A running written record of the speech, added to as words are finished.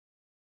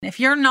If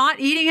you're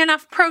not eating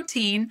enough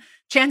protein,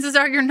 chances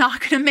are you're not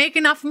going to make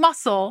enough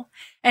muscle,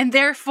 and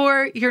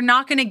therefore you're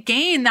not going to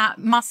gain that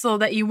muscle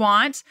that you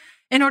want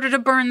in order to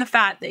burn the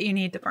fat that you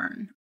need to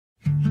burn.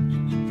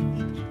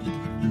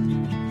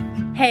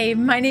 Hey,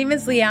 my name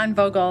is Leanne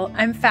Vogel.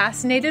 I'm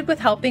fascinated with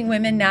helping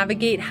women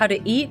navigate how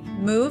to eat,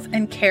 move,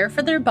 and care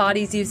for their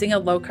bodies using a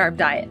low-carb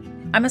diet.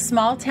 I'm a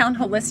small-town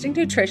holistic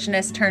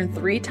nutritionist turned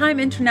 3-time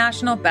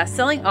international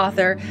best-selling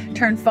author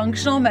turned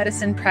functional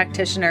medicine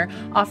practitioner,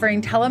 offering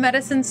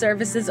telemedicine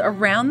services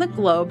around the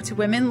globe to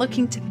women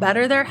looking to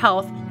better their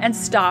health and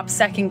stop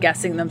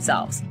second-guessing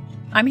themselves.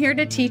 I'm here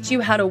to teach you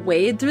how to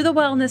wade through the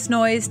wellness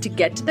noise to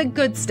get to the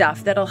good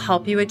stuff that'll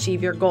help you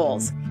achieve your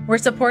goals. We're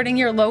supporting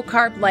your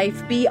low-carb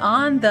life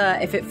beyond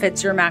the if it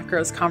fits your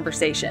macros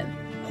conversation.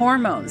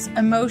 Hormones,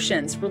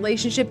 emotions,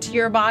 relationship to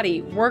your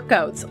body,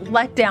 workouts,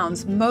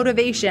 letdowns,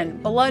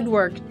 motivation, blood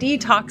work,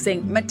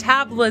 detoxing,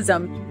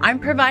 metabolism. I'm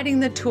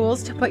providing the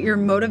tools to put your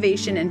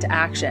motivation into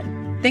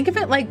action. Think of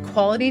it like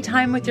quality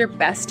time with your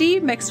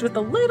bestie mixed with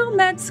a little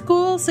med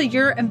school so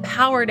you're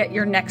empowered at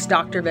your next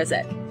doctor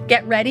visit.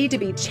 Get ready to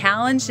be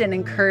challenged and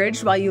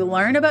encouraged while you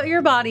learn about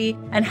your body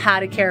and how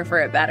to care for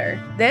it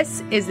better.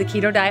 This is the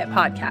Keto Diet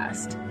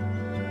Podcast.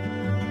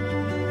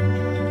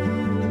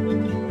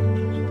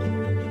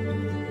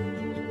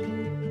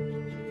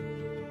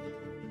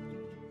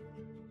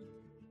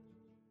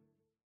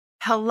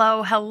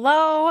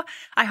 Hello.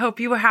 I hope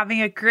you are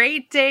having a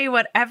great day,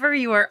 whatever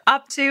you are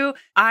up to.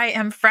 I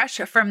am fresh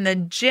from the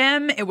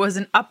gym. It was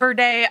an upper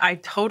day. I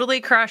totally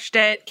crushed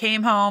it.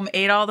 Came home,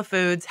 ate all the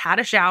foods, had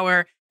a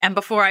shower. And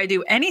before I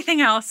do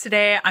anything else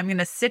today, I'm going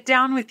to sit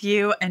down with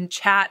you and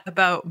chat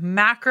about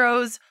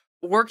macros,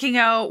 working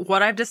out,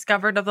 what I've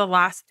discovered of the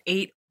last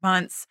 8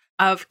 months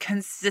of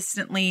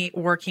consistently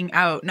working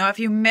out. Now, if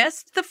you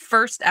missed the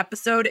first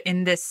episode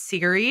in this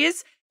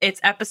series, it's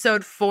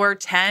episode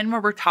 410, where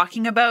we're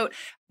talking about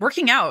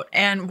working out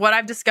and what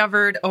I've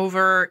discovered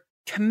over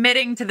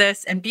committing to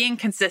this and being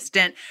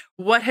consistent,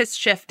 what has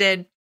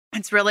shifted.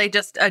 It's really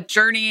just a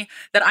journey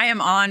that I am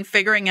on,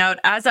 figuring out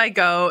as I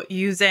go,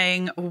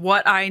 using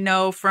what I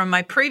know from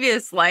my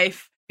previous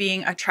life,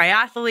 being a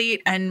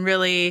triathlete, and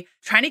really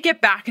trying to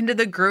get back into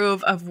the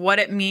groove of what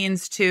it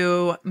means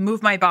to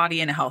move my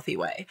body in a healthy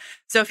way.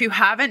 So if you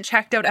haven't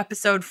checked out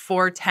episode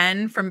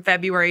 410 from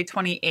February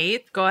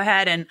 28th, go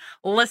ahead and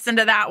listen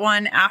to that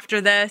one after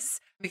this,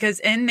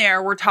 because in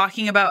there we're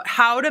talking about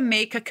how to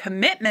make a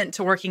commitment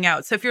to working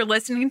out. So if you're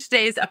listening to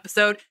today's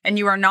episode and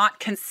you are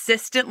not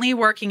consistently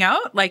working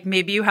out, like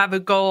maybe you have a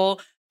goal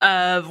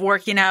of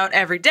working out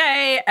every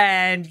day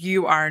and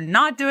you are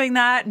not doing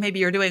that, maybe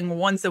you're doing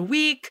once a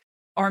week,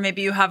 or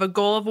maybe you have a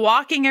goal of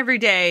walking every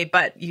day,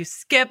 but you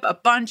skip a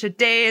bunch of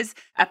days.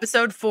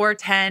 Episode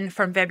 410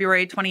 from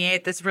February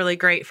 28th is really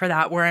great for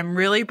that, where I'm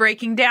really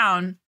breaking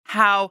down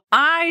how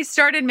I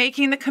started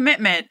making the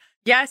commitment.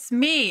 Yes,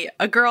 me,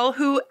 a girl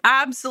who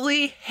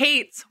absolutely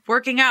hates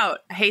working out.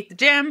 I hate the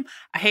gym.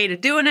 I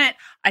hated doing it.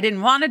 I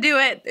didn't want to do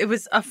it. It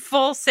was a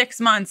full 6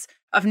 months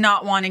of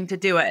not wanting to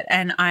do it.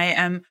 And I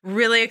am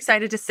really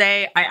excited to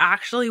say I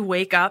actually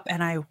wake up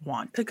and I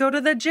want to go to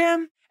the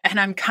gym. And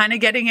I'm kind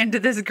of getting into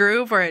this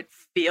groove where it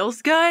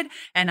feels good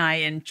and I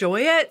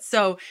enjoy it.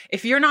 So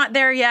if you're not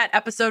there yet,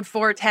 episode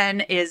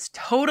 410 is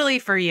totally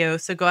for you.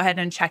 So go ahead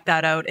and check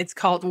that out. It's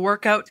called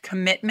Workout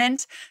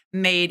Commitment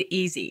Made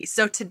Easy.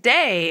 So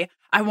today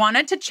I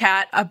wanted to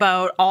chat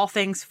about all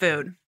things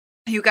food.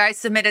 You guys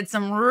submitted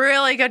some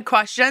really good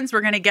questions. We're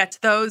going to get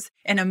to those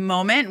in a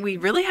moment. We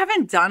really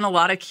haven't done a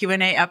lot of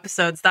Q&A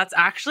episodes. That's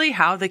actually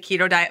how the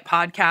Keto Diet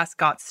Podcast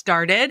got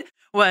started.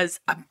 Was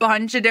a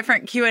bunch of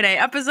different Q&A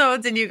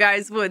episodes, and you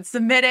guys would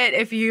submit it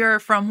if you're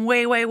from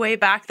way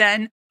back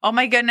then. Oh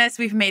my goodness,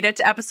 we've made it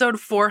to episode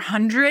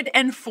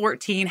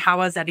 414.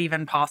 How is that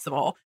even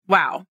possible?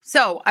 Wow.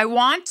 So I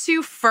want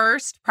to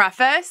first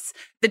preface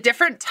the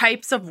different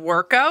types of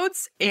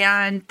workouts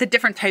and the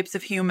different types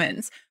of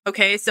humans.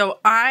 Okay, so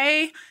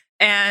I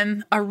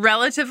am a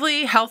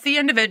relatively healthy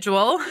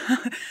individual.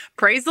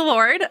 Praise the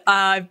Lord.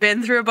 I've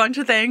been through a bunch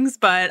of things,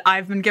 but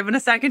I've been given a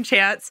second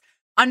chance.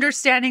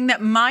 Understanding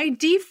that my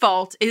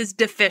default is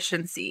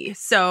deficiency.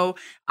 So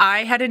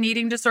I had an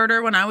eating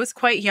disorder when I was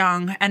quite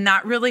young, and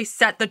that really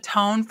set the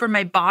tone for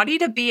my body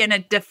to be in a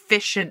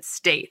deficient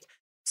state.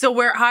 So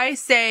where I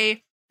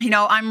say,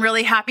 I'm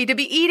really happy to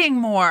be eating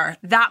more,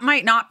 that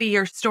might not be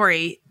your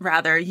story.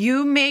 Rather,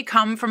 you may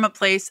come from a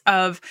place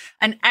of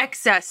an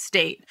excess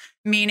state,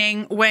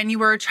 meaning when you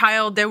were a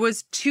child, there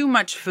was too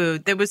much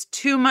food, there was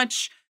too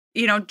much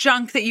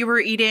junk that you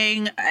were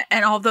eating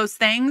and all those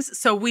things.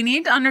 So we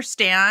need to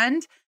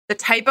understand the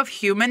type of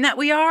human that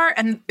we are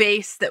and the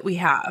base that we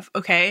have.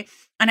 Okay.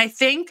 And I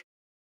think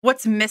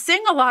what's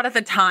missing a lot of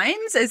the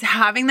times is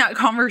having that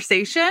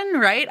conversation,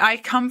 right? I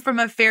come from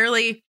a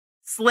fairly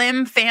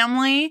slim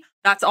family.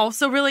 That's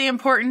also really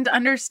important to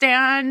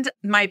understand.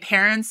 My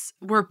parents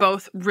were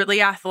both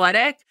really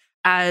athletic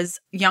as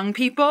young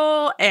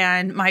people,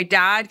 and my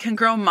dad can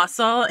grow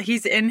muscle.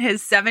 He's in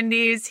his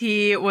 70s.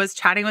 He was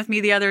chatting with me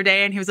the other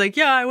day and he was like,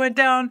 yeah, I went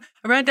down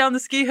the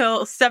ski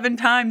hill 7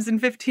 times in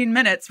 15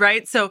 minutes,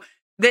 right? So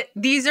that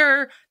these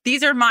are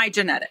my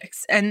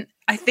genetics. And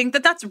I think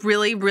that that's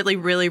really, really,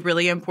 really,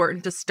 really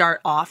important to start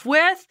off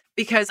with,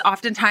 because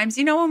oftentimes,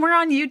 when we're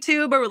on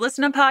YouTube or we're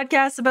listening to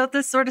podcasts about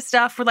this sort of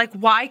stuff, we're like,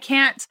 why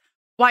can't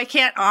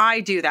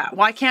I do that?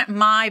 Why can't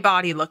my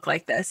body look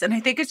like this? And I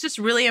think it's just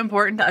really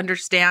important to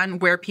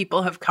understand where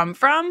people have come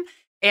from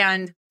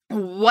and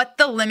what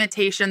the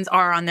limitations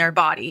are on their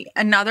body.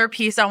 Another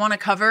piece I want to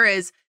cover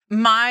is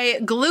my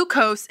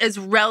glucose is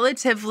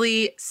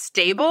relatively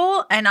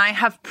stable and I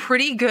have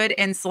pretty good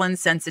insulin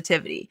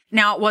sensitivity.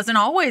 Now, it wasn't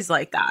always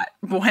like that.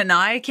 When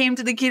I came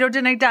to the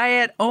ketogenic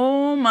diet,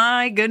 oh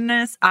my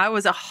goodness, I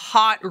was a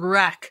hot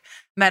wreck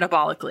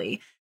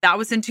metabolically. That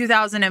was in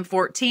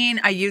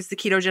 2014. I used the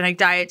ketogenic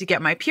diet to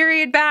get my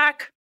period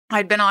back.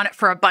 I'd been on it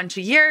for a bunch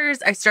of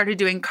years. I started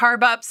doing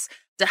carb ups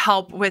to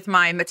help with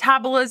my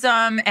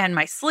metabolism and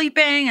my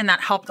sleeping, and that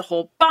helped a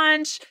whole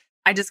bunch.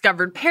 I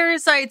discovered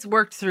parasites,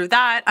 worked through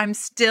that. I'm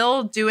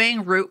still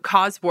doing root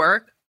cause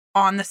work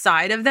on the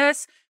side of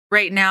this.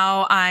 Right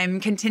now,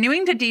 I'm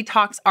continuing to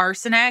detox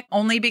arsenic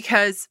only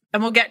because,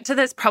 and we'll get to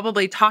this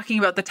probably talking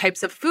about the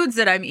types of foods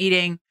that I'm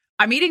eating.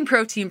 I'm eating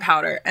protein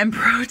powder, and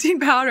protein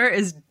powder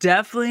is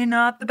definitely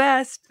not the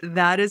best.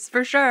 That is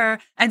for sure.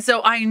 And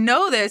so I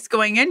know this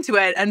going into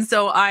it. And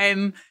so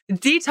I'm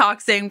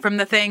detoxing from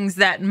the things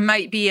that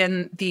might be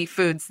in the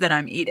foods that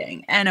I'm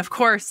eating. And of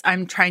course,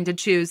 I'm trying to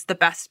choose the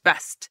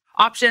best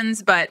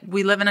options, but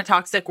we live in a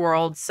toxic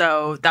world.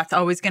 So that's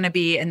always going to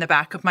be in the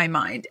back of my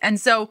mind. And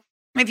so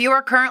if you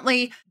are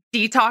currently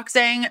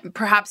detoxing,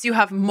 perhaps you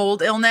have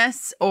mold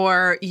illness,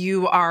 or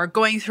you are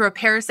going through a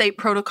parasite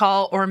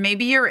protocol, or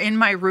maybe you're in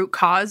my root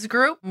cause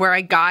group where I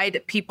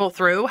guide people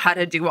through how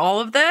to do all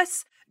of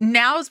this.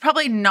 Now is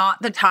probably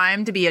not the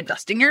time to be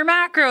adjusting your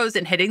macros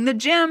and hitting the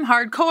gym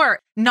hardcore.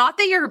 Not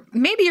that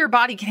maybe your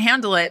body can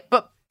handle it,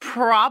 but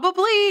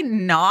probably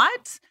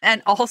not.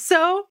 And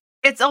also,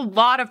 it's a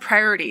lot of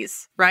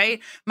priorities, right?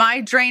 My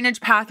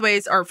drainage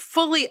pathways are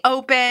fully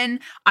open.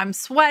 I'm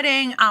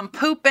sweating. I'm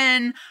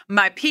pooping.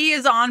 My pee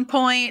is on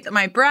point.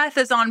 My breath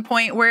is on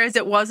point, whereas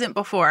it wasn't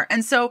before.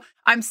 And so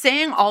I'm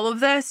saying all of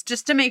this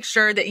just to make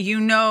sure that you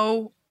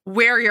know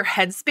where your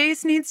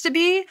headspace needs to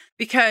be,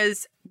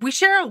 because we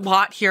share a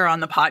lot here on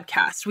the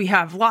podcast. We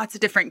have lots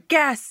of different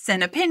guests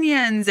and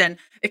opinions and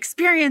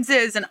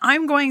experiences, and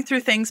I'm going through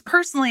things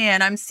personally,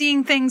 and I'm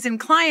seeing things in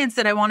clients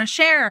that I want to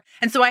share.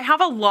 And so I have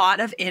a lot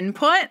of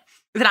input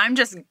that I'm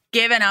just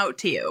giving out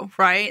to you,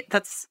 right?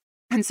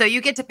 And so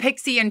you get to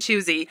picksy and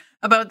choosy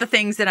about the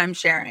things that I'm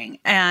sharing.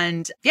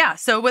 And yeah,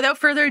 so without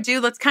further ado,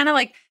 let's kind of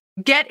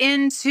get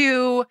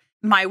into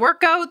my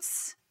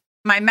workouts,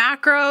 my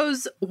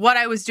macros, what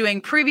I was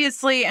doing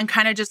previously, and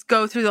kind of just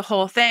go through the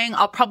whole thing.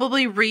 I'll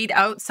probably read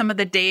out some of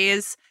the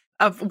days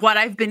of what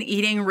I've been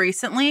eating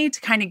recently to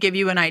kind of give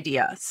you an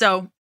idea.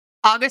 So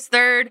August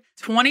 3rd,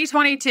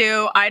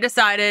 2022, I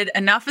decided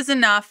enough is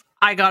enough.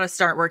 I got to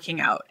start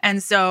working out.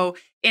 And so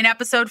in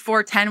episode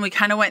 410, we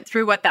kind of went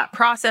through what that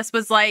process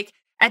was like.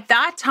 At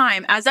that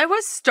time, as I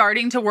was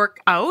starting to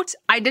work out,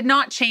 I did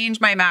not change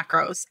my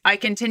macros. I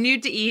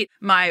continued to eat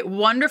my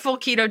wonderful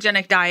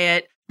ketogenic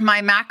diet.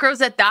 My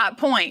macros at that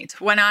point,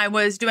 when I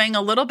was doing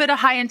a little bit of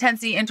high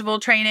intensity interval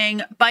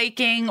training,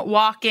 biking,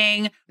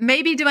 walking,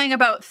 maybe doing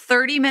about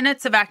 30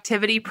 minutes of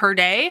activity per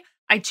day,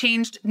 I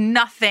changed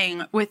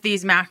nothing with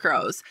these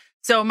macros.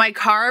 So my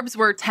carbs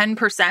were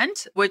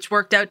 10%, which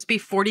worked out to be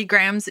 40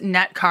 grams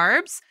net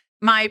carbs.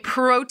 My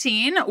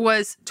protein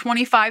was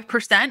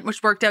 25%,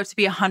 which worked out to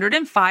be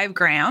 105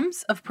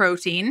 grams of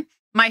protein.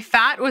 My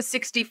fat was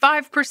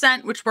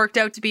 65%, which worked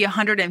out to be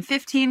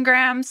 115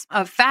 grams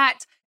of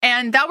fat.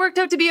 And that worked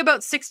out to be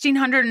about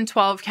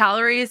 1,612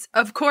 calories.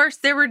 Of course,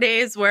 there were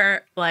days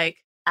where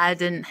I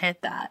didn't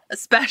hit that,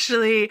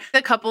 especially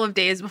a couple of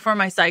days before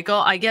my cycle.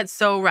 I get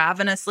so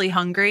ravenously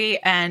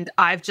hungry, and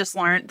I've just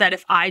learned that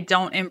if I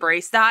don't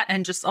embrace that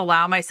and just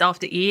allow myself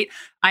to eat,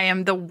 I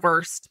am the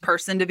worst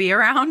person to be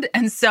around.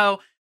 And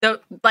so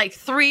the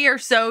 3 or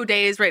so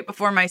days right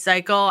before my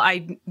cycle,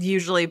 I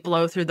usually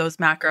blow through those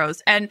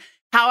macros. And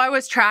how I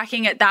was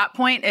tracking at that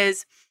point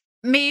is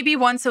maybe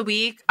once a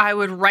week, I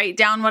would write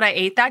down what I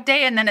ate that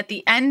day. And then at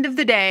the end of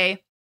the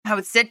day, I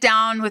would sit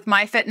down with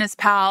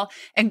MyFitnessPal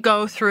and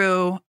go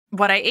through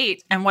what I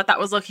ate and what that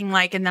was looking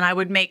like. And then I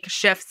would make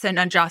shifts and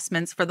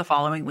adjustments for the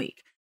following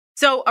week.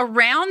 So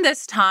around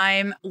this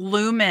time,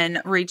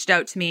 Lumen reached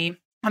out to me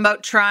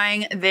about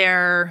trying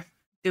their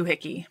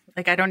doohickey.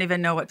 I don't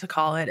even know what to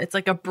call it. It's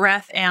like a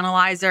breath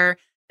analyzer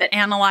that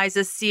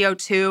analyzes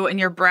CO2 in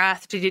your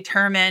breath to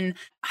determine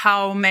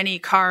how many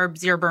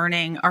carbs you're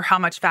burning or how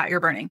much fat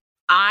you're burning.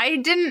 I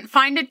didn't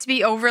find it to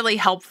be overly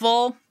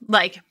helpful,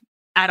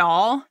 at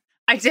all.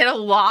 I did a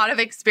lot of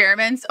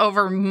experiments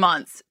over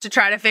months to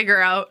try to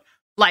figure out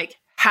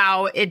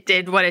how it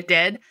did what it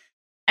did.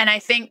 And I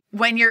think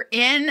when you're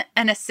in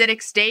an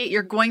acidic state,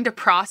 you're going to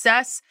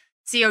process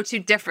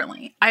CO2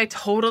 differently. I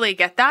totally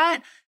get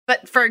that.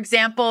 But for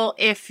example,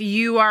 if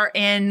you are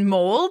in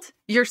mold,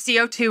 your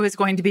CO2 is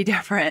going to be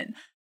different.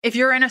 If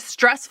you're in a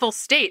stressful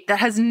state that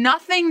has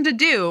nothing to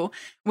do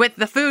with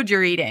the food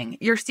you're eating,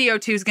 your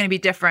CO2 is going to be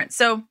different.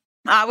 So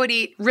I would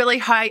eat really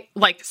high,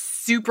 like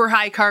super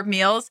high carb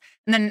meals.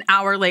 And then an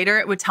hour later,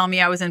 it would tell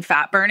me I was in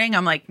fat burning.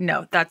 I'm like,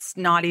 no, that's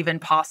not even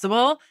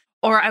possible.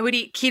 Or I would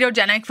eat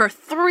ketogenic for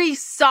 3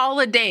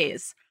 solid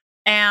days.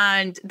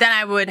 And then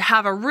I would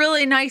have a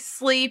really nice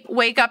sleep,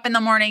 wake up in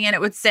the morning, and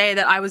it would say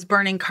that I was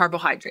burning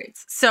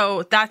carbohydrates.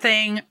 So that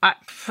thing,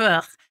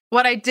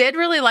 what I did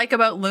really like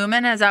about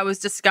Lumen as I was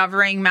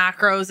discovering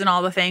macros and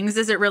all the things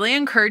is it really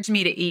encouraged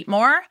me to eat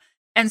more.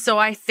 And so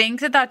I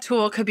think that that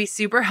tool could be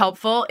super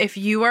helpful if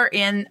you are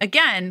in,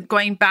 again,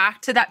 going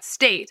back to that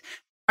state.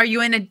 Are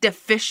you in a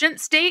deficient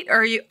state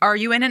or are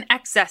you in an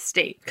excess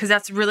state? Because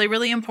that's really,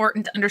 really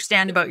important to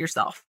understand about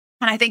yourself.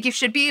 And I think you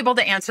should be able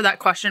to answer that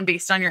question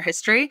based on your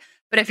history.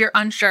 But if you're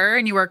unsure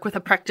and you work with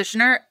a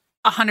practitioner,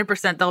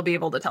 100% they'll be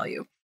able to tell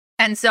you.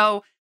 And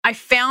so I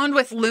found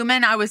with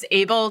Lumen, I was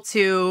able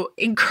to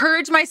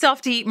encourage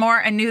myself to eat more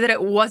and knew that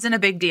it wasn't a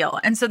big deal.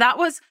 And so that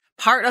was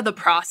part of the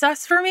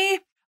process for me.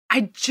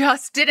 I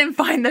just didn't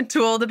find the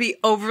tool to be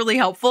overly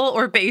helpful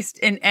or based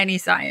in any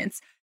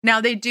science. Now,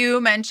 they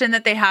do mention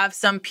that they have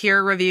some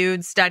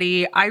peer-reviewed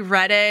study. I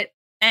read it.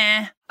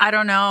 I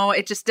don't know.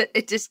 It just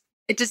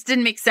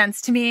didn't make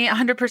sense to me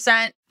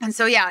 100%. And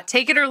so, yeah,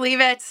 take it or leave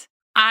it.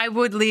 I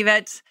would leave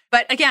it.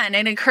 But again,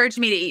 it encouraged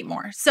me to eat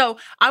more. So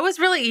I was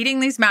really eating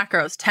these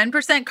macros,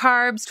 10%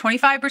 carbs,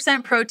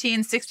 25%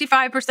 protein,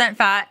 65%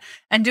 fat,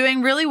 and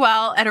doing really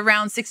well at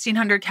around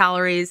 1,600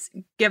 calories,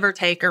 give or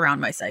take, around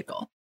my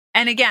cycle.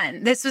 And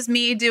again, this was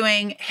me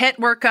doing HIIT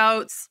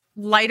workouts,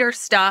 lighter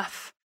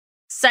stuff,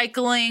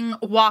 cycling,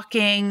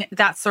 walking,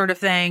 that sort of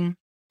thing.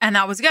 And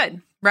that was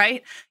good,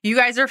 right? You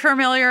guys are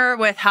familiar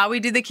with how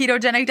we do the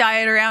ketogenic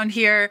diet around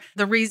here.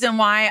 The reason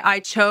why I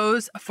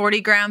chose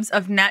 40 grams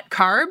of net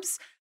carbs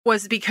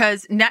was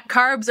because net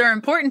carbs are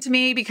important to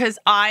me because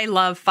I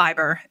love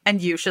fiber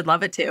and you should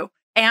love it too.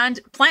 And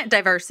plant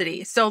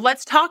diversity. So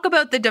let's talk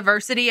about the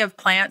diversity of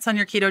plants on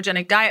your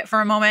ketogenic diet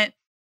for a moment.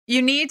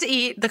 You need to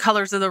eat the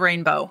colors of the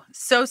rainbow.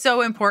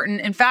 So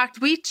important. In fact,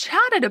 we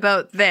chatted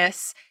about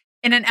this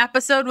in an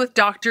episode with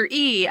Dr.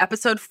 E,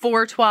 episode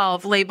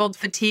 412, labeled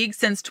Fatigue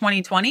Since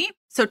 2020.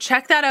 So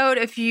check that out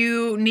if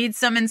you need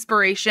some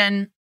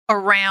inspiration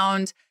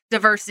around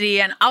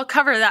diversity. And I'll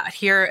cover that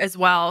here as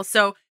well.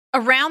 So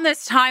around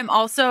this time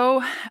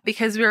also,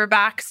 because we were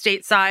back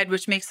stateside,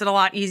 which makes it a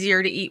lot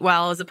easier to eat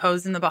well as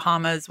opposed in the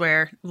Bahamas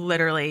where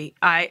literally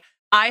I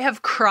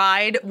have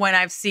cried when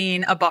I've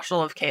seen a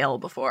bushel of kale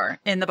before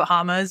in the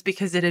Bahamas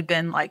because it had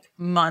been like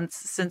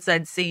months since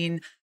I'd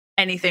seen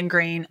anything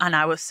green and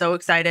I was so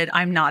excited.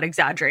 I'm not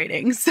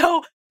exaggerating.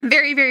 So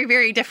very, very,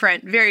 very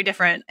different, very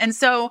different. And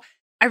so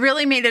I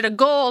really made it a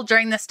goal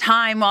during this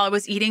time while I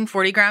was eating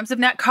 40 grams of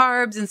net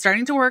carbs and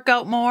starting to work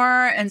out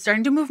more and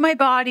starting to move my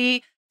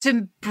body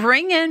to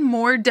bring in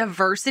more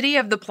diversity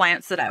of the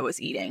plants that I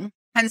was eating.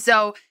 And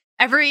so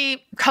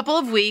every couple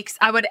of weeks,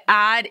 I would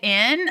add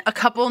in a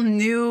couple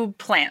new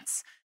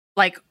plants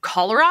like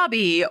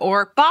kohlrabi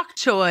or bok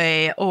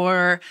choy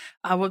or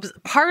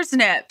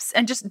parsnips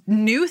and just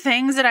new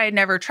things that I had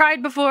never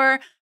tried before.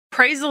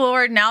 Praise the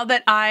Lord, now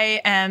that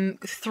I am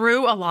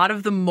through a lot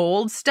of the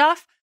mold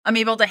stuff, I'm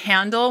able to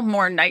handle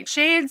more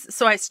nightshades.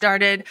 So I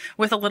started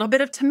with a little bit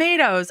of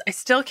tomatoes. I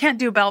still can't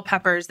do bell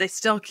peppers. They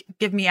still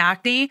give me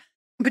acne.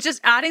 But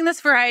just adding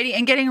this variety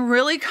and getting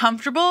really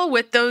comfortable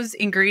with those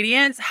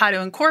ingredients, how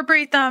to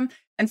incorporate them.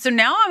 And so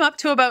now I'm up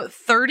to about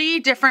 30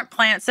 different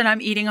plants that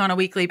I'm eating on a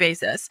weekly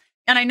basis.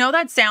 And I know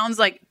that sounds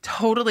like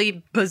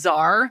totally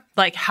bizarre.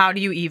 Like, how do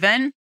you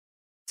even?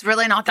 It's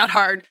really not that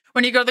hard.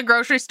 When you go to the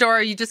grocery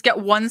store, you just get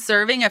one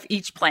serving of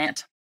each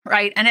plant,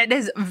 right? And it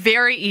is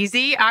very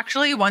easy,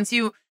 actually, once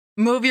you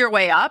move your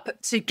way up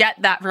to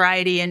get that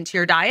variety into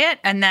your diet.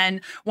 And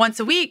then once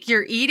a week,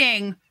 you're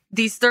eating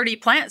these 30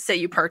 plants that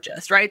you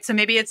purchased, right? So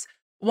maybe it's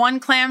one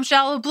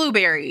clamshell of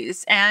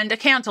blueberries and a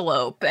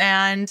cantaloupe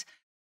and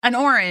an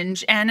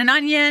orange and an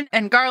onion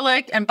and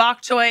garlic and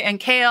bok choy and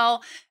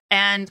kale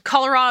and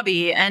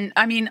kohlrabi. And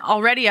I mean,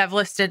 already I've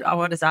listed,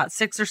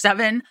 6 or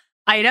 7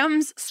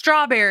 items,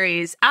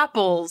 strawberries,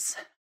 apples,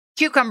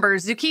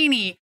 cucumbers,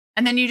 zucchini.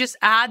 And then you just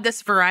add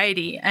this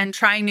variety and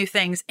trying new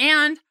things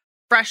and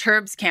fresh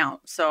herbs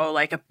count. So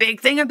like a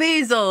big thing of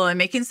basil and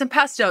making some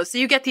pesto. So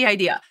you get the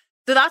idea.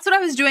 So that's what I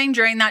was doing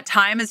during that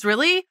time, is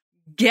really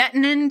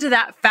getting into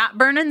that fat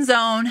burning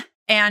zone.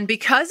 And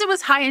because it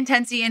was high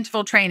intensity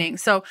interval training.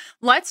 So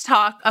let's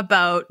talk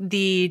about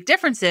the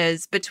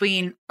differences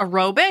between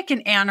aerobic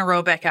and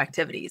anaerobic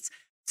activities.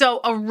 So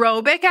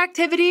aerobic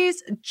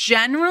activities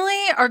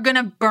generally are going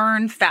to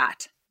burn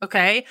fat.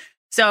 Okay.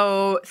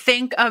 So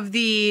think of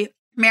the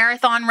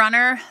marathon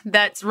runner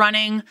that's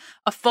running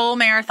a full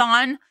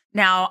marathon.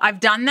 Now I've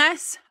done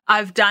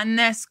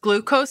this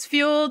glucose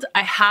fueled.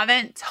 I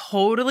haven't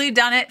totally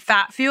done it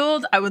fat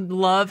fueled. I would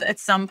love at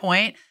some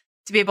point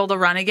to be able to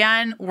run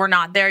again. We're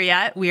not there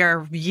yet. We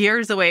are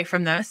years away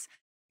from this,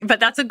 but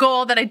that's a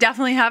goal that I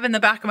definitely have in the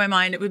back of my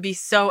mind. It would be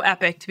so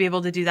epic to be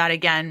able to do that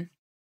again,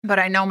 but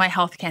I know my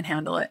health can't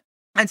handle it.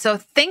 And so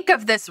think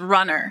of this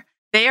runner.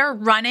 They are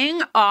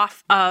running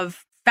off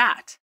of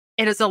fat.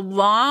 It is a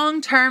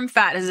long-term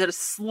fat. It is a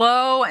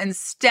slow and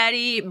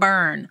steady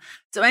burn.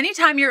 So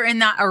anytime you're in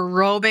that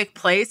aerobic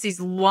place, these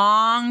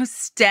long,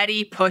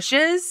 steady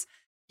pushes,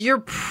 you're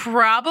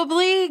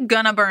probably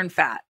gonna burn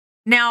fat.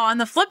 Now, on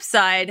the flip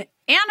side,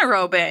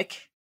 anaerobic,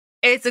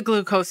 it's a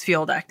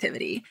glucose-fueled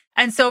activity.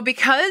 And so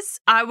because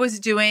I was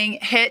doing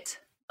HIIT,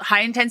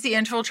 high-intensity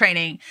interval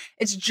training,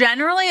 it's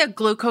generally a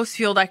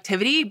glucose-fueled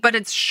activity, but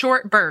it's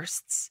short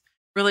bursts,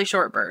 really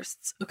short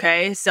bursts,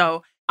 okay?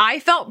 So I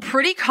felt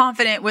pretty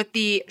confident with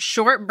the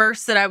short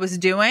bursts that I was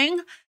doing.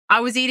 I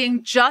was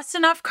eating just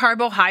enough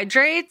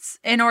carbohydrates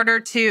in order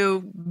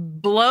to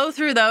blow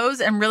through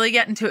those and really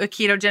get into a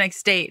ketogenic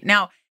state.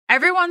 Now,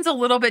 everyone's a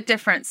little bit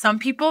different. Some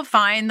people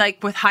find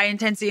like with high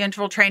intensity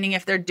interval training,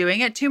 if they're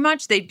doing it too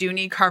much, they do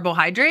need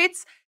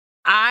carbohydrates.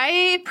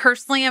 I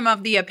personally am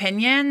of the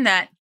opinion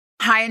that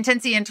high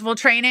intensity interval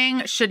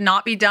training should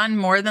not be done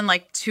more than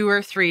like 2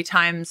 or 3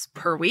 times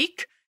per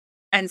week.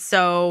 And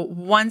so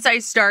once I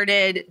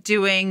started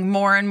doing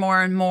more and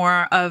more and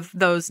more of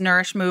those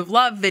Nourish, Move,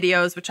 Love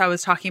videos, which I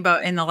was talking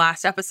about in the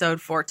last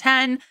episode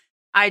 410,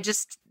 I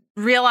just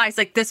realized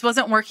like this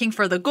wasn't working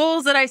for the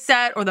goals that I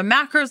set or the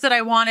macros that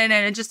I wanted,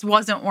 and it just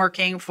wasn't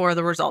working for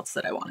the results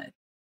that I wanted.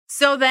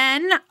 So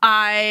then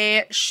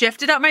I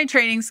shifted up my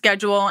training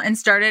schedule and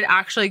started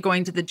actually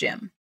going to the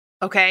gym.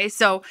 Okay,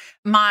 so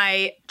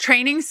my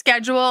training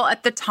schedule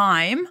at the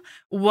time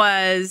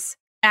was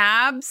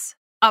abs,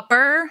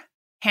 upper,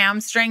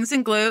 hamstrings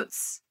and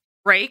glutes,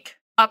 break,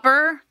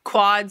 upper,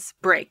 quads,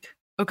 break.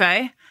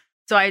 Okay.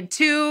 So I had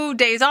 2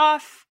 days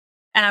off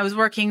and I was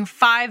working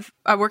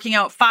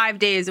out 5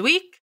 days a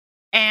week.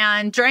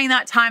 And during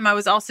that time, I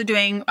was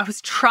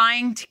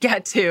trying to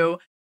get to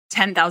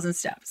 10,000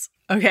 steps.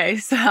 Okay.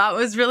 So that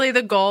was really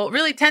the goal.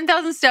 Really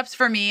 10,000 steps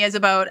for me is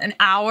about an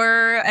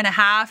hour and a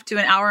half to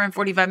an hour and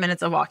 45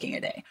 minutes of walking a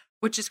day,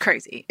 which is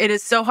crazy. It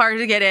is so hard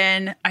to get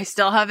in. I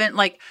still haven't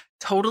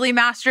totally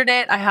mastered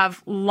it. I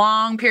have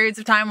long periods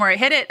of time where I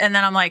hit it and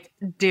then I'm like,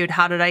 dude,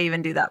 how did I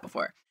even do that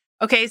before?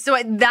 Okay, so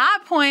at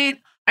that point,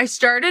 I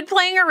started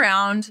playing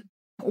around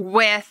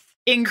with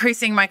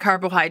increasing my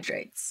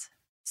carbohydrates.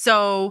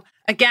 So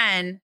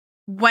again,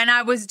 when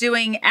I was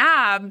doing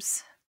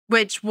abs,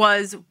 which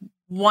was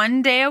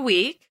 1 day a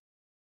week,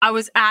 I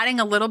was adding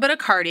a little bit of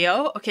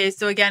cardio. Okay,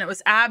 so again, it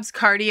was abs,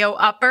 cardio,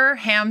 upper,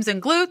 hams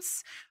and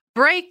glutes,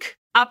 break,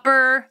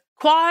 upper,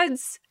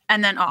 quads,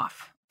 and then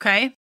off.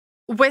 Okay.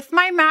 With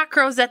my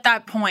macros at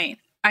that point,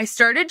 I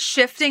started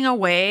shifting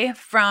away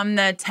from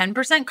the 10%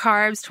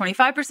 carbs,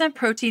 25%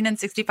 protein, and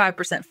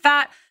 65%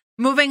 fat,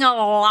 moving a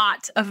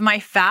lot of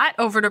my fat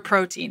over to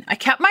protein. I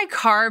kept my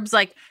carbs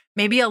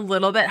maybe a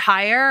little bit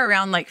higher,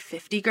 around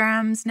 50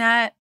 grams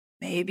net,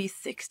 maybe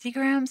 60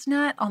 grams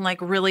net on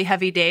really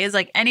heavy days.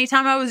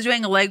 Anytime I was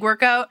doing a leg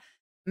workout,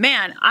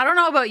 man, I don't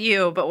know about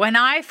you, but when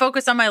I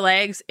focus on my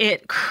legs,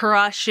 it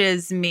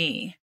crushes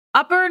me.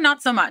 Upper,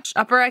 not so much.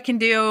 Upper I can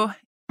do.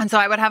 And so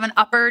I would have an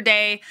upper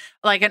day,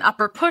 an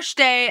upper push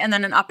day, and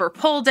then an upper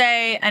pull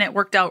day, and it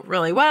worked out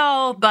really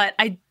well. But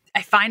I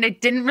find I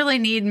didn't really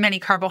need many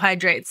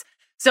carbohydrates.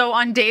 So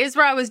on days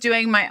where I was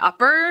doing my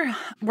upper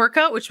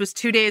workout, which was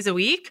 2 days a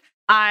week,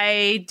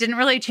 I didn't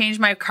really change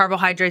my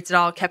carbohydrates at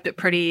all, kept it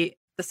pretty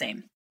the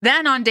same.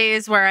 Then on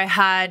days where I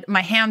had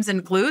my hams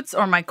and glutes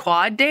or my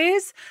quad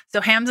days,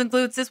 so hams and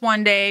glutes is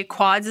 1 day,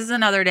 quads is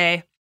another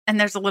day, and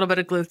there's a little bit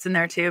of glutes in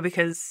there too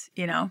because,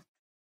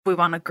 we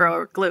want to grow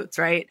our glutes,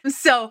 right?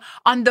 So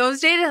on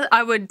those days,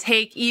 I would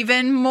take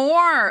even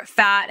more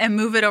fat and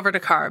move it over to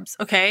carbs.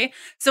 Okay.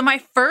 So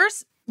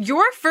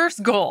your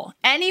first goal,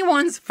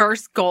 anyone's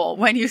first goal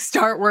when you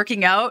start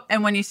working out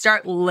and when you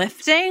start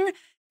lifting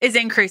is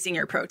increasing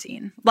your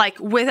protein.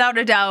 Without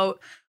a doubt,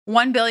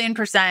 1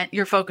 billion%,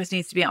 your focus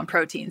needs to be on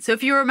protein. So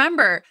if you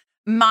remember,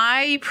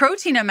 my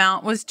protein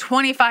amount was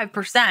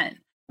 25%,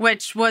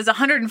 which was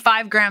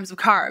 105 grams of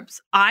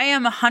carbs. I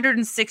am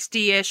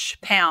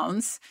 160-ish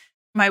pounds.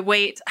 My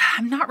weight,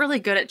 I'm not really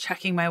good at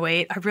checking my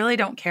weight. I really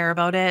don't care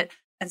about it.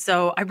 And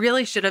so I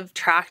really should have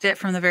tracked it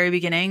from the very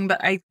beginning, but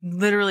I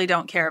literally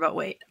don't care about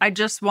weight. I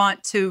just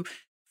want to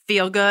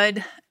feel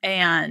good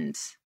and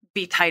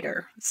be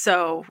tighter.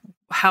 So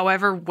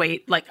however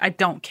weight, I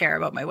don't care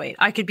about my weight.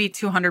 I could be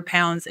 200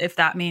 pounds if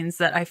that means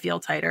that I feel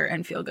tighter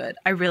and feel good.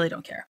 I really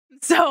don't care.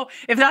 So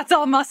if that's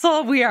all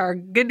muscle, we are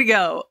good to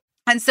go.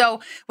 And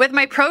so with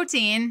my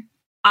protein,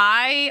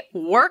 I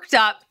worked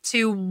up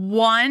to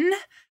 1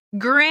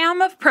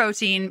 gram of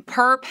protein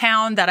per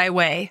pound that I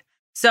weigh.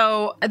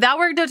 So that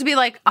worked out to be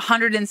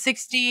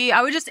 160.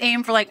 I would just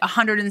aim for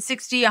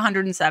 160,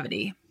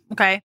 170.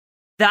 Okay.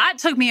 That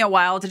took me a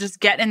while to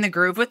just get in the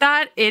groove with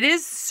that. It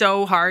is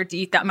so hard to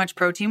eat that much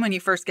protein when you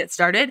first get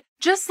started.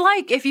 Just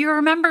if you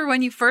remember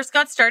when you first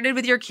got started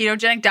with your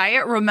ketogenic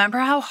diet, remember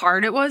how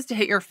hard it was to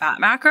hit your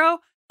fat macro?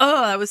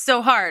 Oh, that was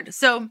so hard.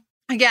 So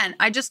again,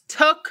 I just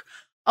took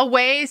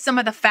away some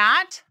of the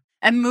fat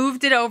and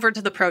moved it over to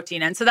the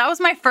protein. And so that was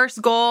my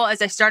first goal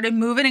as I started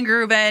moving and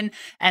grooving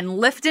and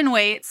lifting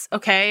weights.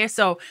 Okay.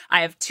 So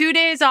I have 2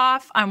 days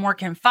off. I'm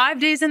working 5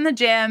 days in the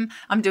gym.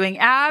 I'm doing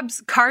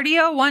abs,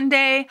 cardio 1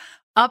 day,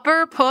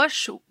 upper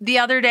push the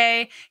other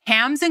day,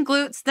 hams and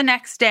glutes the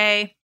next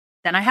day.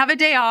 Then I have a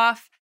day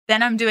off.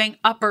 Then I'm doing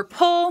upper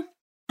pull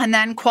and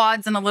then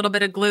quads and a little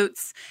bit of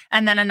glutes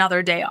and then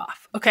another day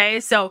off. Okay.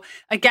 So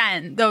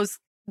again, those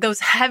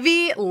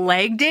heavy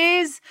leg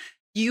days,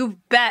 you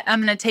bet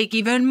I'm going to take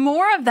even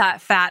more of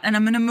that fat and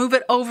I'm going to move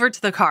it over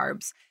to the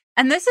carbs.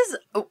 And this is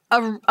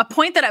a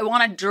point that I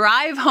want to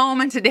drive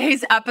home in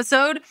today's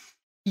episode.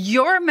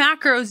 Your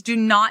macros do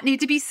not need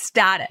to be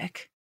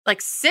static. Like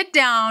sit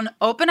down,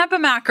 open up a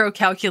macro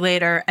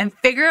calculator and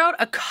figure out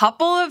a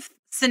couple of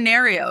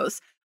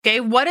scenarios. Okay.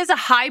 What is a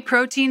high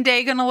protein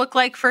day going to look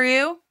like for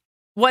you?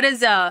 What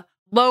is a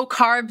low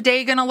carb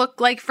day going to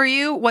look like for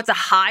you? What's a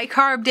high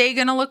carb day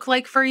going to look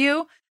like for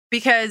you?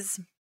 Because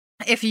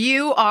if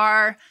you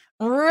are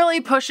really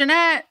pushing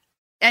it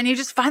and you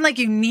just find like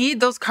you need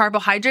those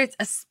carbohydrates,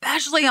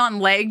 especially on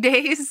leg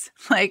days,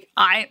 like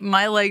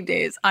my leg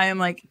days, I am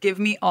like, give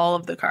me all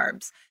of the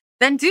carbs,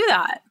 then do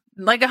that.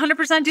 Like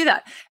 100% do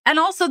that. And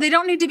also they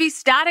don't need to be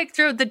static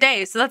throughout the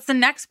day. So that's the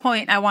next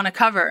point I want to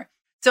cover.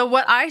 So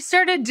what I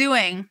started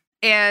doing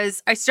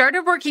is I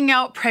started working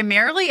out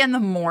primarily in the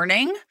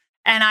morning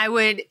and I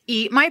would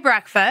eat my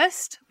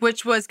breakfast,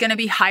 which was going to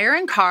be higher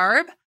in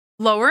carb,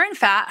 lower in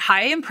fat,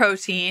 high in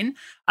protein.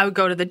 I would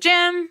go to the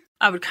gym.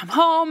 I would come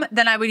home,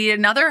 then I would eat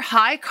another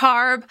high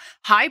carb,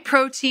 high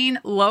protein,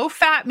 low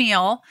fat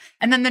meal.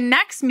 And then the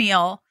next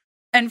meal,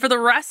 and for the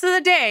rest of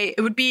the day,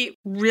 it would be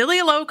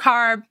really low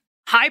carb,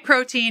 high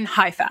protein,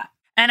 high fat.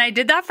 And I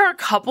did that for a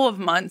couple of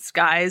months,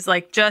 guys,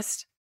 like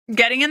just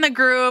getting in the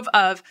groove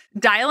of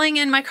dialing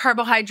in my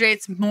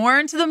carbohydrates more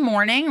into the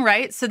morning,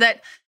 right? So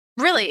that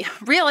really,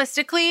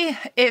 realistically,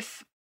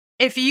 if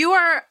you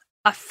are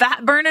a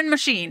fat burning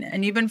machine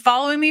and you've been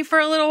following me for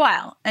a little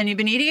while and you've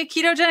been eating a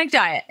ketogenic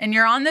diet and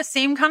you're on the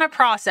same kind of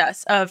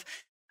process of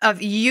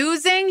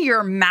using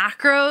your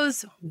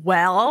macros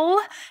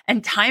well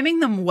and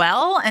timing them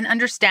well and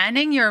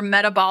understanding your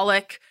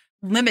metabolic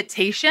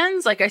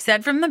limitations, like I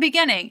said from the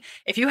beginning,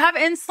 if you have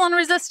insulin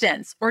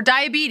resistance or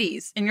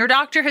diabetes and your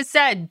doctor has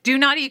said, do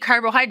not eat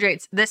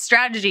carbohydrates, this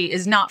strategy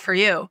is not for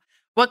you.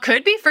 What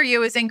could be for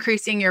you is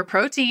increasing your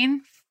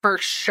protein. For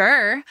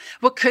sure.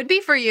 What could be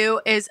for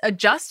you is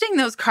adjusting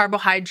those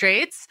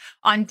carbohydrates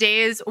on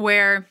days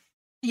where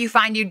you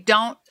find you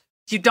don't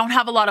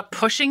have a lot of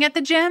pushing at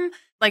the gym,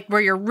 like where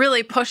you're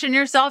really pushing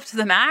yourself to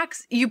the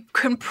max. You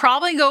can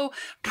probably go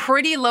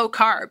pretty low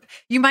carb.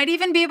 You might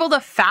even be able to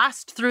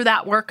fast through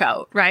that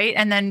workout, right?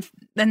 And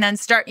then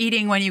start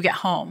eating when you get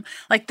home.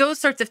 Like those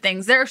sorts of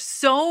things. There are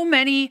so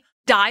many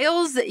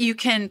dials that you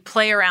can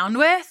play around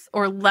with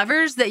or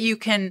levers that you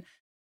can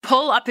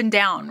pull up and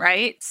down,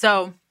 right?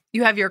 So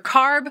you have your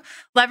carb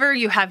lever,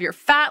 you have your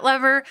fat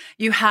lever,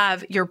 you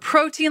have your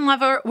protein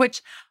lever,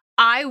 which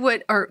I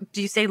would, or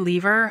do you say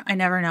lever? I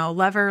never know.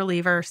 Lever,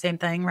 lever, same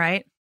thing,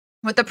 right?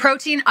 With the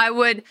protein, I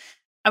would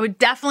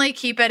definitely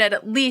keep it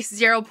at least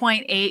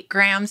 0.8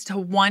 grams to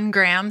 1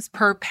 grams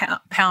per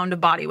pound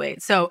of body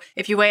weight. So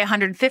if you weigh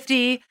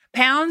 150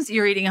 pounds,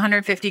 you're eating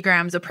 150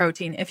 grams of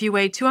protein. If you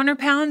weigh 200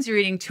 pounds, you're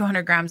eating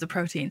 200 grams of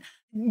protein.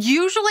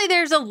 Usually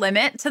there's a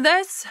limit to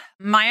this.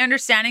 My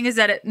understanding is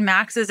that it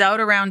maxes out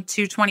around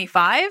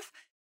 225.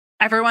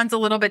 Everyone's a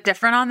little bit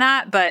different on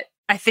that, but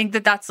I think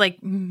that that's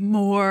like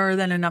more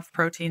than enough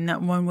protein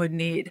that one would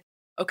need.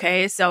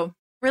 Okay, so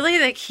really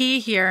the key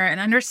here and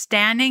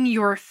understanding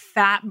your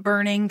fat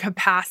burning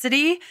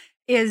capacity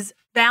is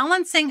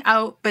balancing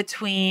out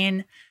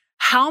between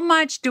how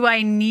much do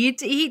I need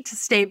to eat to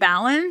stay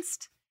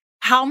balanced?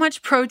 How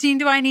much protein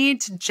do I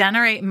need to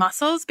generate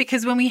muscles?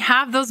 Because when we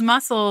have those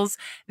muscles,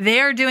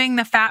 they're doing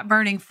the fat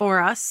burning for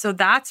us. So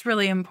that's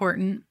really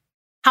important.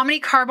 How many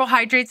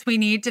carbohydrates we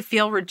need to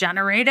feel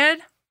regenerated.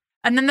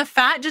 And then the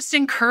fat just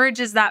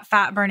encourages that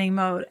fat burning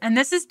mode. And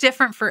this is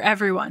different for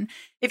everyone.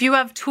 If you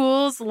have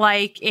tools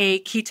like a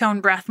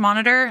ketone breath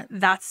monitor,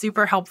 that's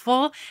super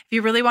helpful. If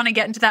you really want to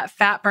get into that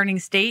fat burning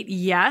state,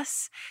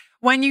 yes.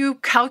 When you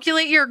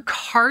calculate your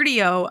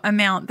cardio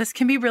amount, this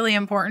can be really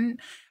important.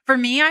 For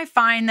me, I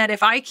find that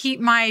if I keep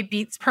my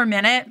beats per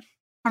minute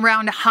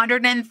around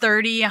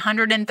 130,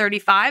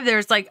 135,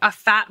 there's like a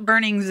fat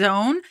burning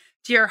zone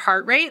to your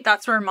heart rate.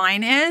 That's where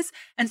mine is.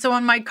 And so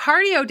on my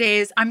cardio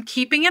days, I'm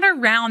keeping it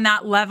around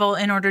that level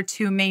in order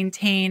to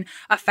maintain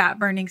a fat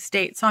burning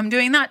state. So I'm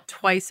doing that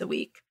twice a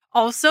week.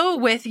 Also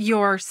with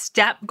your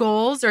step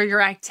goals or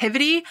your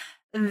activity,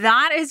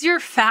 that is your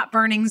fat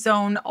burning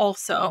zone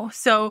also.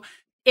 So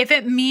if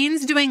it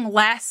means doing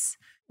less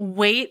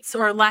weights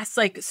or less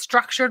like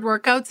structured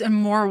workouts and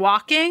more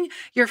walking,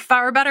 you're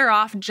far better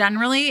off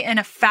generally in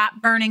a fat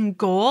burning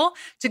goal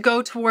to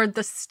go toward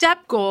the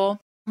step goal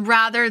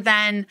rather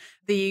than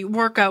the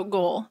workout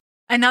goal.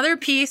 Another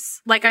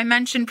piece, like I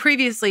mentioned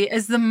previously,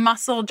 is the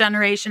muscle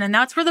generation. And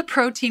that's where the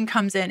protein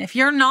comes in. If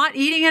you're not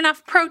eating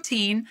enough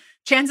protein,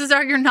 chances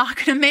are you're not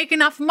going to make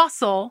enough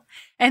muscle.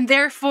 And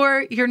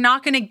therefore, you're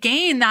not going to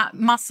gain that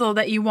muscle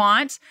that you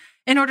want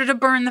in order to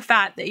burn the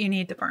fat that you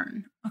need to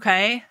burn.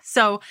 Okay.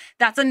 So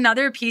that's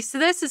another piece to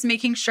this is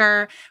making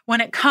sure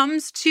when it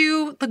comes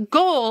to the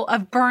goal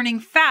of burning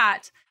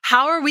fat,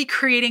 How are we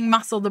creating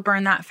muscle to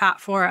burn that fat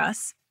for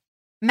us?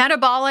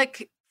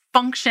 Metabolic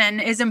function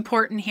is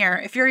important here.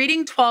 If you're eating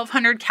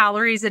 1,200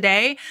 calories a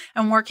day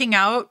and working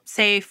out,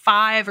 say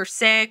 5 or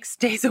 6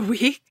 days a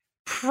week,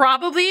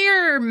 probably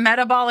your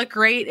metabolic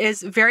rate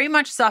is very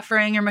much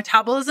suffering. Your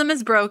metabolism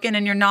is broken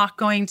and you're not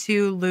going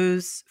to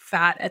lose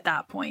fat at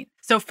that point.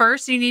 So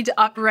first, you need to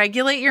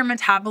upregulate your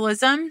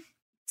metabolism.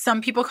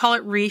 Some people call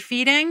it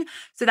refeeding.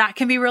 So that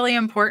can be really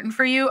important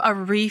for you, a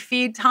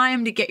refeed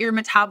time to get your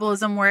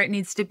metabolism where it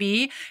needs to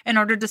be in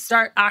order to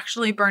start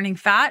actually burning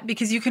fat,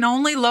 because you can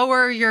only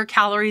lower your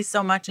calories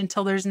so much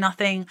until there's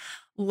nothing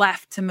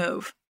left to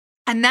move.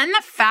 And then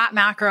the fat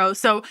macro.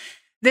 So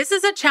this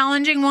is a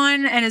challenging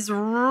one and is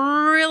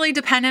really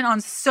dependent on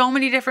so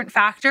many different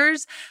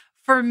factors.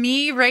 For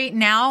me right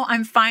now,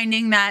 I'm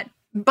finding that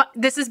but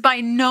this is by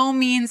no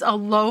means a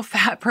low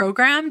fat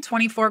program.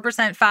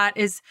 24% fat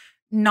is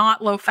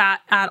not low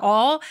fat at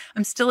all.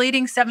 I'm still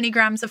eating 70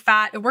 grams of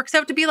fat. It works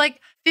out to be like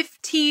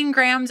 15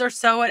 grams or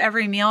so at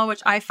every meal,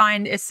 which I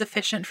find is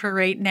sufficient for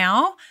right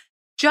now.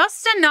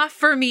 Just enough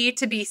for me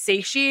to be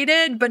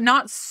satiated, but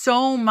not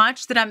so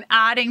much that I'm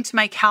adding to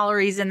my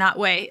calories in that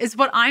way is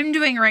what I'm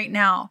doing right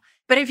now.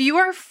 But if you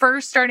are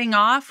first starting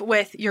off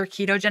with your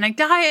ketogenic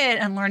diet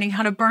and learning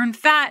how to burn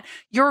fat,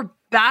 your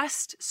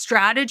best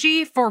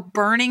strategy for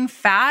burning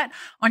fat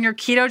on your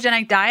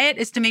ketogenic diet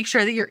is to make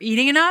sure that you're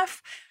eating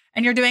enough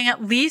and you're doing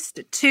at least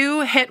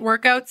 2 HIIT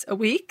workouts a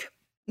week.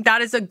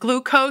 That is a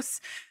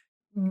glucose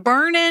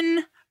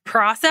burn-in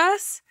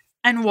process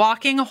and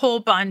walking a whole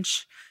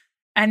bunch.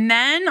 And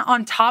then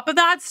on top of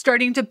that,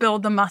 starting to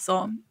build the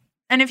muscle.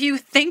 And if you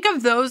think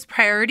of those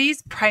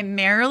priorities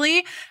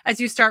primarily as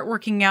you start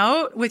working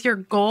out with your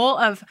goal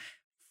of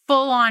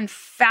full-on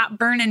fat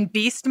burn-in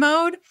beast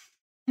mode,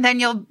 then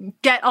you'll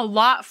get a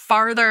lot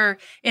farther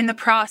in the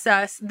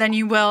process than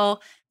you will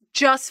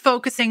just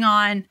focusing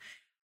on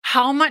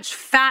how much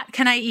fat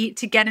can I eat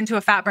to get into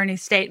a fat burning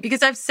state?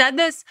 Because I've said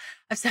this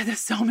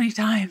so many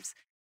times.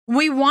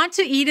 We want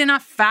to eat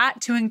enough fat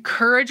to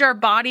encourage our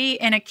body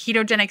in a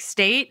ketogenic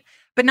state,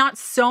 but not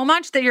so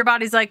much that your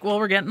body's like, well,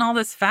 we're getting all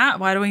this fat.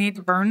 Why do we need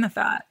to burn the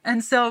fat?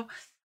 And so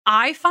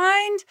I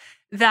find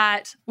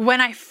that when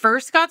I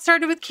first got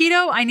started with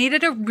keto, I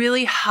needed a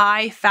really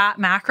high fat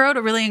macro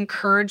to really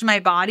encourage my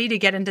body to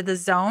get into the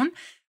zone.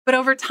 But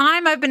over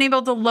time, I've been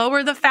able to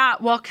lower the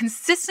fat while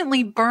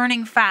consistently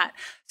burning fat.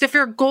 So if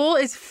your goal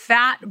is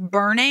fat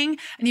burning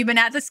and you've been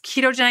at this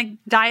ketogenic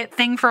diet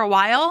thing for a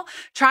while,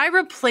 try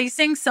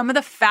replacing some of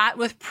the fat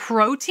with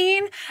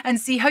protein and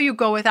see how you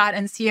go with that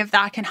and see if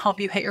that can help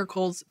you hit your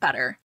goals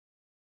better.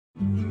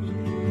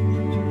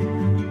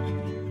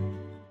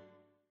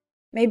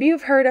 Maybe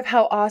you've heard of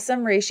how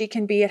awesome reishi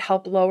can be at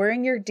help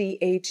lowering your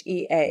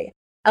DHEA.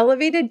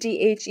 Elevated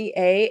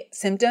DHEA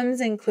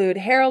symptoms include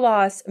hair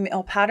loss,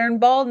 male pattern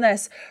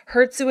baldness,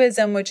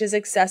 hirsutism, which is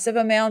excessive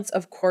amounts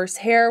of coarse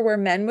hair where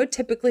men would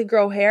typically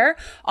grow hair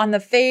on the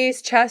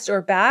face, chest,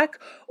 or back,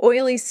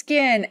 oily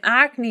skin,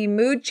 acne,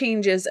 mood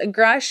changes,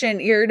 aggression,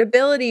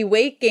 irritability,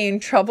 weight gain,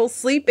 trouble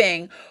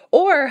sleeping,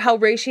 or how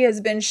reishi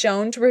has been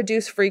shown to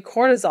reduce free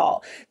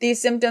cortisol.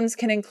 These symptoms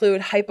can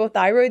include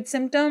hypothyroid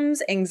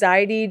symptoms,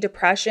 anxiety,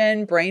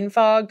 depression, brain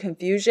fog,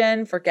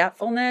 confusion,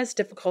 forgetfulness,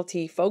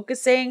 difficulty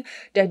focusing,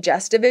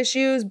 digestive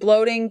issues,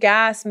 bloating,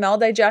 gas,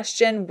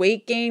 maldigestion,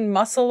 weight gain,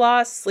 muscle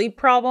loss, sleep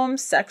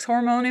problems, sex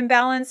hormone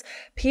imbalance,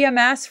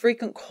 PMS,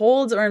 frequent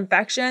colds or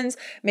infections.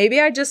 Maybe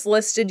I just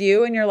listed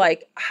you and you're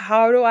like,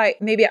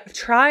 maybe I've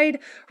tried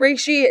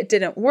reishi, it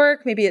didn't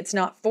work. Maybe it's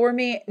not for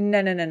me.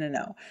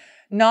 No.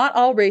 Not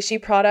all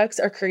reishi products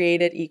are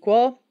created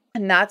equal.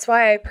 And that's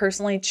why I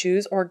personally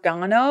choose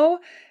Organo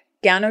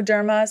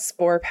Ganoderma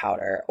Spore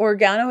Powder.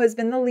 Organo has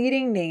been the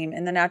leading name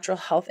in the natural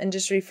health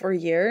industry for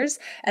years,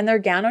 and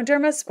their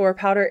Ganoderma Spore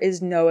Powder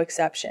is no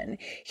exception.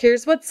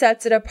 Here's what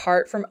sets it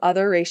apart from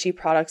other reishi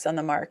products on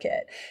the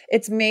market.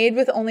 It's made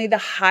with only the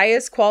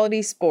highest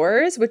quality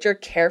spores, which are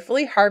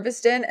carefully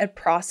harvested and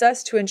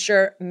processed to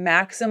ensure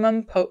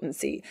maximum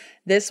potency.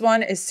 This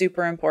one is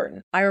super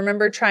important. I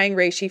remember trying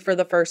reishi for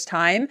the first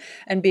time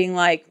and being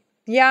like,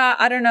 yeah,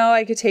 I don't know,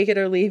 I could take it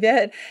or leave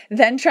it.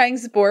 Then trying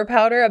spore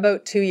powder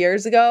about 2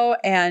 years ago,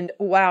 and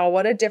wow,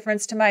 what a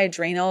difference to my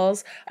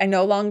adrenals. I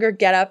no longer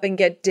get up and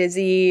get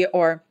dizzy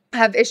or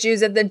have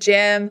issues at the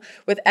gym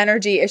with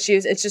energy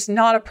issues. It's just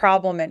not a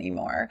problem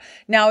anymore.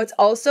 Now, it's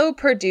also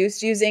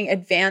produced using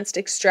advanced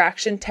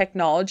extraction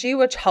technology,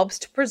 which helps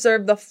to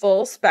preserve the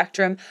full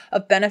spectrum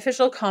of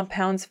beneficial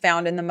compounds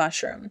found in the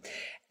mushroom.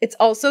 It's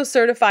also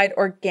certified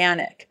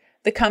organic.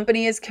 The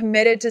company is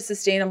committed to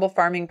sustainable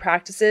farming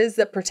practices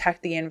that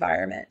protect the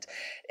environment.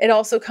 It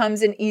also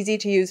comes in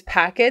easy-to-use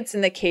packets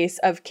in the case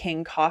of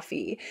King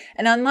Coffee.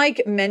 And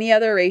unlike many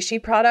other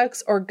reishi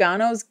products,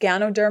 Organo's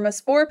Ganoderma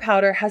Spore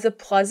Powder has a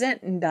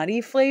pleasant, nutty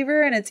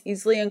flavor, and it's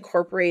easily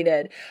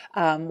incorporated,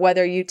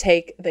 whether you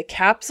take the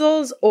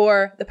capsules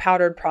or the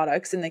powdered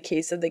products in the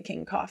case of the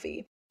King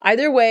Coffee.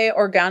 Either way,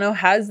 Organo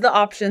has the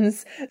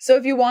options. So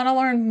if you want to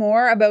learn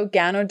more about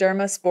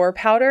Ganoderma Spore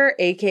Powder,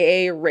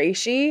 aka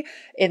reishi,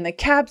 in the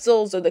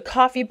capsules or the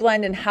coffee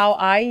blend and how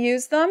I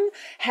use them,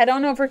 head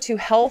on over to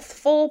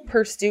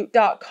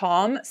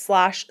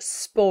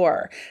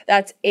healthfulpursuit.com/spore.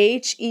 That's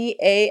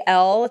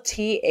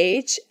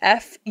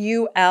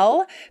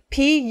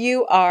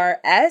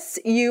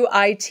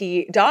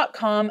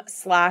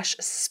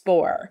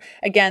HEALTHFULPURSUIT.com/spore.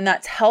 Again,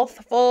 that's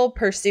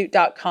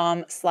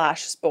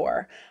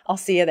healthfulpursuit.com/spore. I'll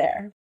see you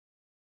there.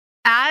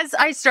 As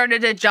I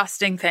started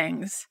adjusting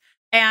things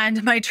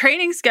and my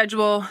training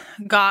schedule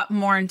got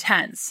more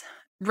intense,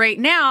 right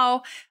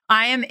now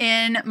I am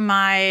in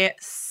my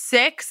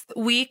 6th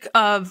week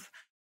of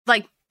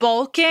like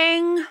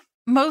bulking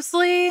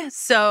mostly.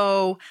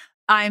 So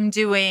I'm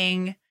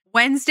doing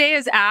Wednesday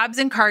is abs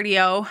and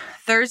cardio,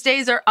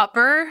 Thursdays are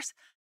uppers,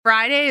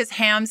 Friday is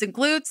hams and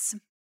glutes,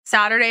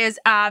 Saturday is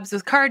abs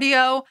with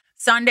cardio,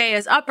 Sunday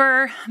is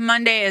upper,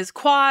 Monday is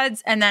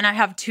quads, and then I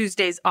have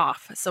Tuesdays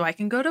off so I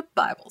can go to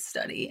Bible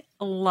study.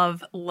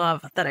 Love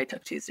that I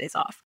took Tuesdays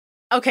off.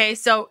 Okay,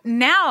 so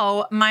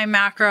now my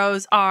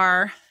macros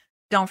are,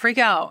 don't freak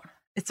out.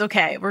 It's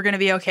okay. We're going to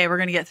be okay. We're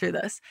going to get through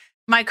this.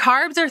 My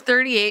carbs are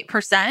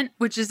 38%,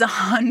 which is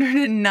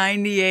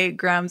 198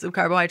 grams of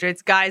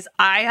carbohydrates. Guys,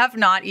 I have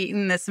not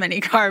eaten this many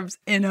carbs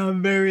in a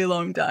very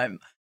long time.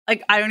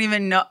 Like, I don't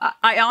even know.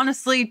 I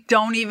honestly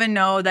don't even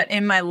know that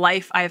in my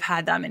life I've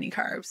had that many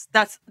carbs.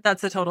 That's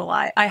a total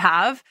lie. I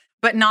have,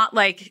 but not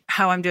like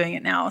how I'm doing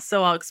it now.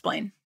 So I'll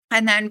explain.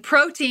 And then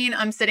protein,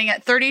 I'm sitting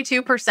at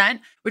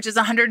 32%, which is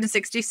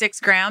 166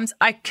 grams.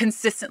 I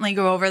consistently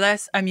go over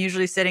this. I'm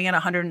usually sitting at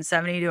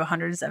 170 to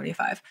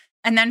 175.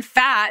 And then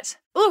fat,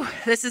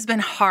 this has been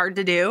hard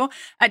to do,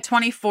 at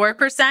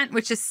 24%,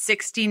 which is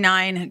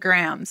 69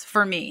 grams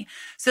for me.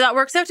 So that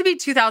works out to be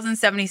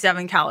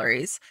 2,077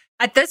 calories.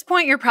 At this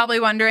point, you're probably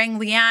wondering,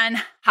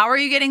 Leanne, how are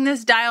you getting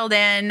this dialed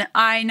in?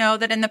 I know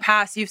that in the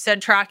past you've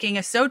said tracking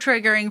is so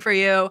triggering for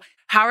you.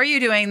 How are you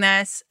doing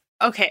this?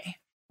 Okay.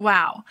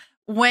 Wow.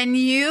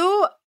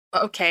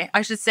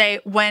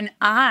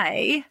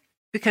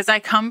 Because I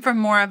come from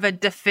more of a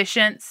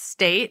deficient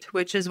state,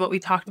 which is what we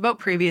talked about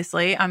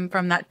previously. I'm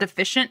from that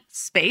deficient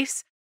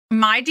space.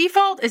 My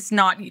default is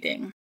not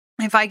eating.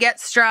 If I get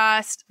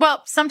stressed,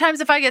 sometimes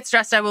if I get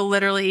stressed, I will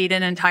literally eat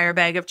an entire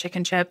bag of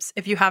chicken chips.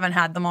 If you haven't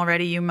had them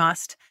already, you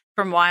must.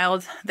 From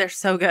Wild, they're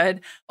so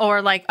good.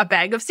 Or like a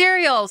bag of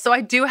cereal. So I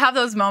do have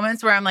those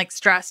moments where I'm like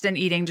stressed and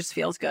eating just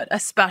feels good,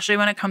 especially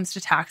when it comes to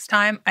tax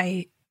time.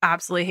 I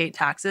absolutely hate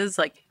taxes,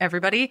 like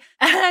everybody,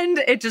 and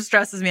it just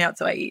stresses me out,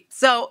 so I eat.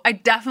 So I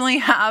definitely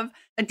have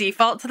a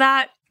default to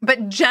that.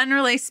 But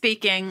generally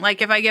speaking,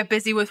 like if I get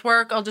busy with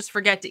work, I'll just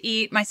forget to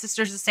eat. My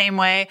sister's the same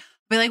way.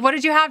 Be like, what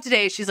did you have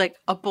today? She's like,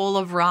 a bowl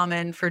of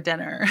ramen for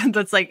dinner.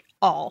 That's like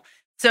all.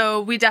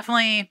 So we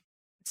definitely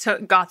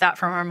got that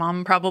from our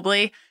mom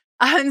probably.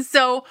 And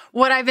so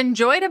what I've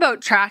enjoyed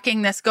about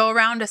tracking this go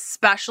around,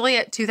 especially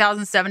at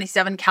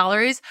 2,077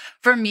 calories,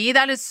 for me,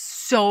 that is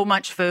so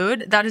much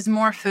food. That is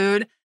more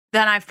food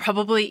than I've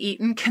probably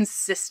eaten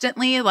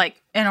consistently,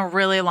 like in a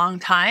really long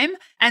time.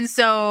 And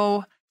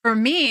so for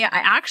me, I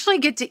actually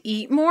get to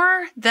eat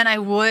more than I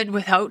would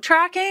without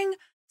tracking.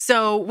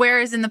 So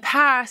whereas in the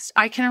past,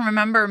 I can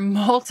remember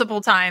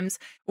multiple times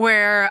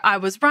where I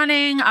was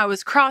running, I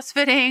was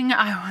CrossFitting,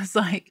 I was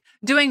like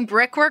doing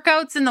brick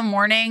workouts in the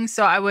morning.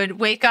 So I would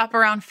wake up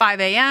around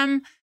 5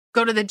 a.m.,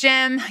 go to the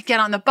gym,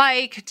 get on the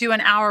bike, do an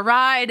hour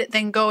ride,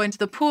 then go into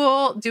the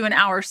pool, do an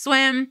hour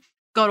swim,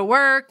 go to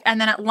work.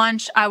 And then at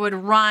lunch, I would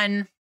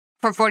run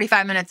for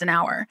 45 minutes an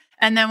hour.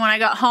 And then when I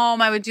got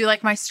home, I would do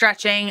like my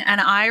stretching.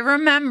 And I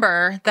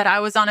remember that I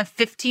was on a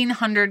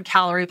 1,500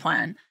 calorie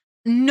plan.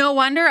 No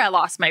wonder I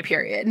lost my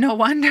period. No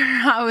wonder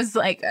I was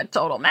like a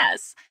total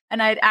mess.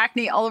 And I had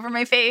acne all over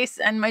my face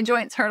and my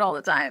joints hurt all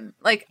the time.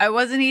 Like I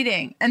wasn't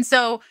eating. And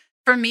so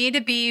for me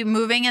to be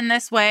moving in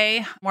this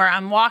way where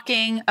I'm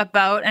walking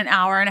about an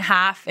hour and a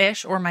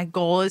half-ish, or my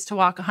goal is to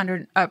walk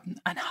an hour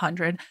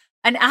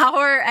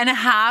and a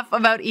half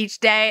about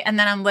each day. And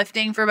then I'm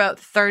lifting for about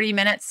 30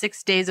 minutes,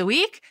 6 days a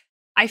week.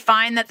 I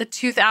find that the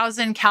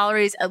 2,000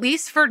 calories, at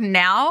least for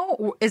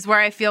now, is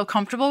where I feel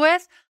comfortable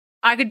with.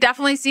 I could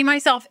definitely see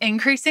myself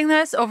increasing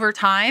this over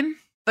time,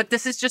 but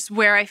this is just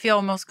where I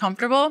feel most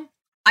comfortable.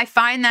 I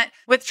find that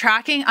with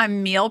tracking,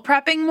 I'm meal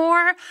prepping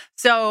more.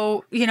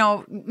 So,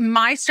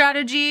 my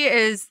strategy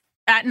is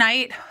at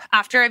night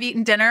after I've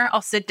eaten dinner,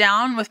 I'll sit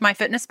down with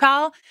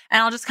MyFitnessPal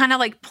and I'll just kind of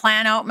like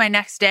plan out my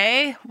next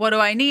day. What do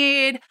I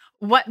need?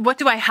 What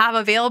do I have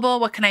available?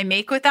 What can I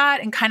make with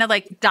that? And kind of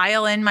like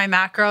dial in my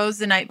macros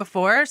the night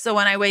before. So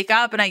when I wake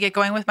up and I get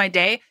going with my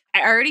day,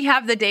 I already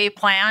have the day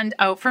planned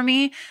out for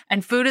me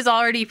and food is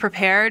already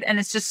prepared. And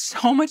it's just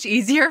so much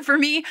easier for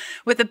me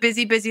with a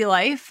busy, busy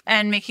life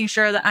and making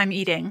sure that I'm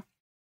eating.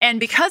 And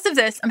because of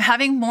this, I'm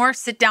having more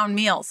sit-down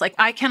meals. Like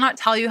I cannot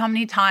tell you how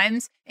many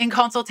times in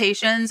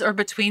consultations or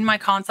between my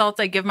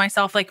consults, I give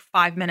myself like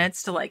 5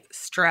 minutes to like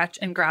stretch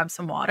and grab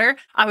some water.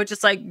 I would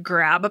just like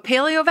grab a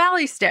Paleo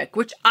Valley stick,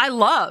 which I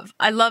love.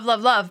 I love,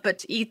 love, love. But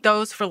to eat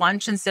those for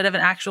lunch instead of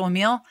an actual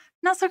meal,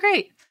 not so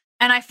great.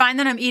 And I find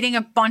that I'm eating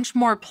a bunch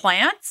more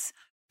plants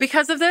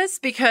because of this,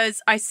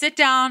 because I sit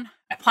down,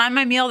 I plan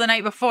my meal the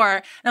night before,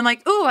 and I'm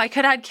like, ooh, I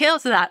could add kale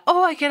to that.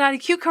 Oh, I could add a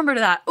cucumber to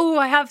that. Ooh,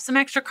 I have some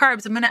extra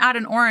carbs. I'm going to add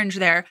an orange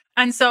there.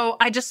 And so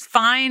I just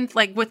find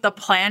like with the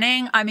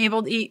planning, I'm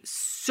able to eat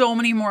so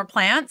many more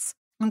plants.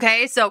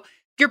 Okay. So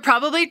you're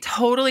probably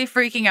totally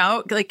freaking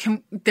out. Like,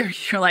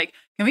 you're like,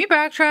 can we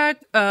backtrack?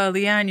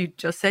 Leanne, you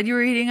just said you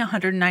were eating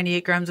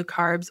 198 grams of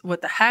carbs.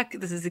 What the heck?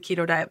 This is a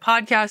Keto Diet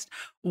podcast.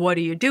 What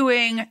are you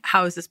doing?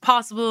 How is this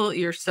possible?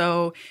 You're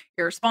so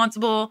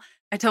irresponsible.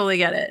 I totally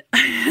get it.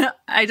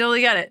 I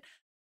totally get it.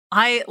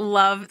 I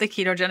love the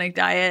ketogenic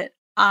diet.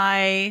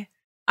 I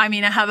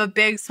mean, I have a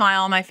big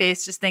smile on my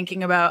face just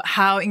thinking about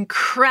how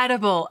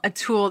incredible a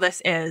tool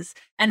this is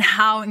and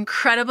how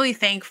incredibly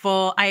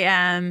thankful I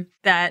am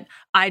that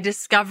I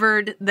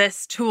discovered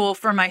this tool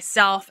for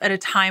myself at a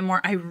time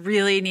where I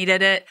really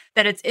needed it,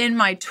 that it's in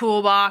my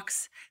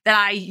toolbox, that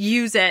I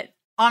use it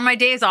on my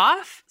days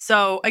off.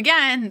 So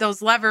again,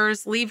 those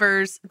levers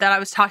that I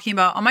was talking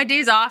about on my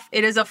days off,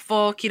 it is a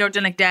full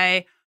ketogenic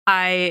day.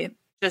 I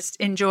just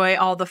enjoy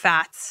all the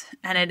fats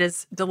and it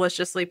is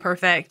deliciously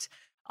perfect.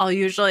 I'll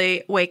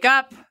usually wake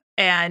up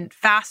and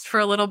fast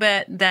for a little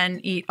bit, then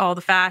eat all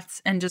the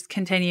fats and just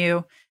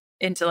continue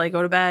until I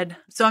go to bed.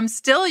 So I'm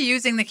still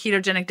using the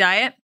ketogenic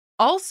diet.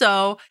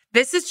 Also,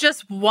 this is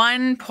just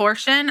one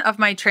portion of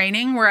my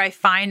training where I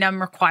find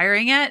I'm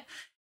requiring it.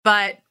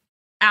 But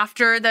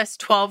after this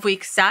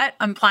 12-week set,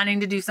 I'm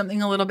planning to do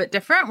something a little bit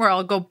different where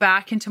I'll go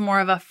back into more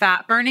of a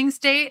fat burning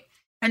state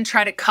and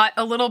try to cut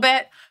a little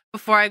bit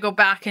before I go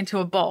back into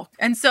a bulk.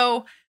 And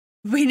so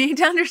we need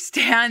to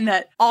understand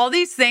that all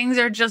these things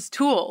are just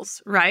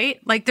tools, right?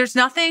 Like there's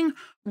nothing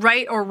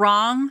right or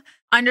wrong.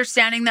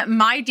 Understanding that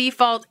my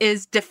default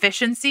is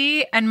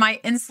deficiency and my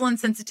insulin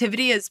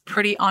sensitivity is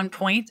pretty on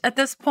point at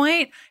this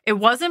point. It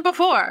wasn't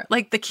before.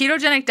 Like the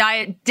ketogenic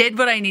diet did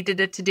what I needed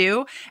it to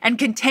do and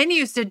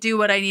continues to do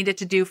what I needed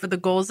to do for the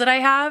goals that I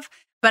have.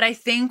 But I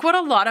think what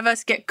a lot of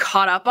us get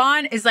caught up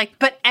on is like,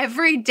 but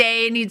every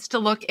day needs to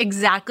look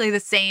exactly the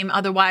same.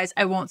 Otherwise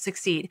I won't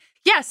succeed.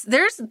 Yes,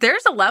 there's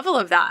a level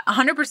of that,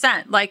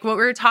 100%. Like what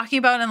we were talking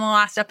about in the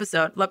last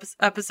episode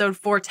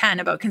 410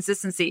 about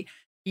consistency.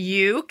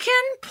 You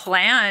can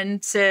plan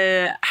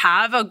to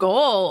have a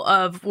goal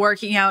of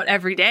working out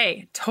every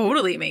day,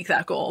 totally make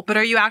that goal. But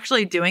are you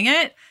actually doing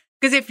it?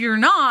 Because if you're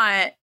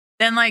not,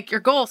 then like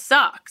your goal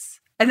sucks.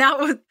 And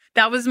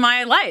that was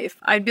my life.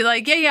 I'd be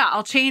like, yeah,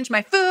 I'll change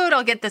my food.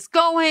 I'll get this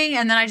going.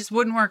 And then I just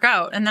wouldn't work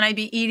out. And then I'd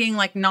be eating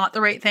like not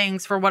the right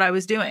things for what I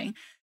was doing.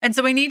 And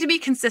so we need to be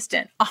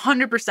consistent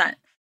 100%.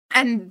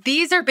 And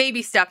these are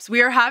baby steps.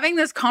 We are having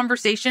this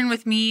conversation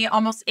with me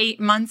almost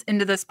 8 months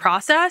into this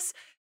process.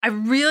 I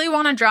really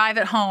want to drive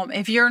it home.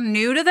 If you're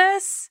new to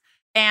this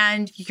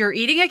and you're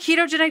eating a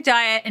ketogenic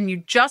diet and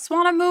you just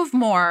want to move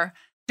more,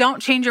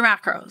 don't change your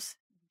macros.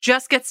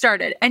 Just get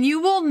started and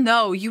you will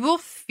know, you will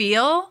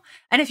feel.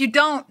 And if you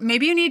don't,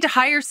 maybe you need to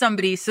hire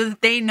somebody so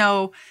that they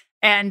know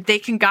and they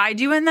can guide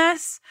you in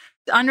this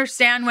to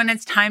understand when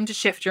it's time to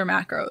shift your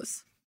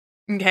macros.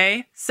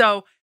 Okay.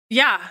 So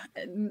yeah,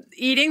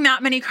 eating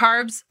that many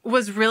carbs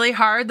was really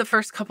hard the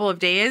first couple of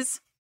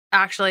days.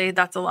 Actually,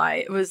 that's a lie.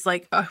 It was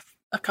like a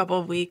couple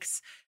of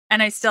weeks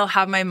and I still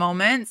have my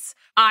moments.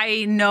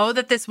 I know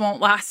that this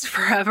won't last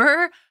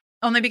forever,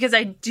 only because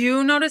I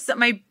do notice that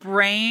my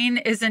brain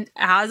isn't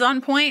as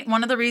on point.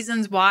 One of the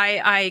reasons why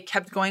I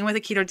kept going with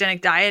a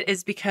ketogenic diet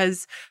is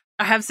because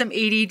I have some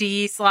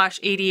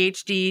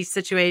ADD/ADHD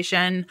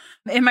situation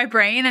in my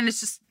brain and it's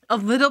just a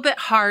little bit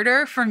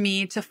harder for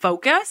me to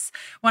focus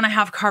when I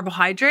have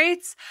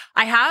carbohydrates.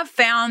 I have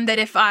found that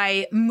if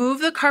I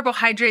move the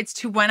carbohydrates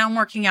to when I'm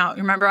working out,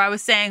 remember I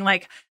was saying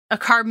like a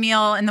carb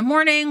meal in the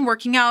morning,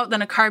 working out,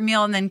 then a carb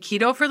meal, and then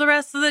keto for the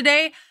rest of the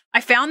day. I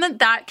found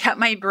that kept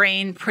my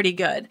brain pretty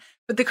good.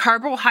 But the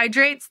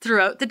carbohydrates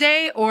throughout the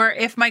day, or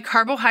if my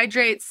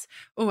carbohydrates,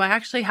 I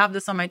actually have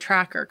this on my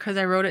tracker because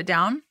I wrote it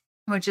down,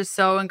 which is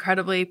so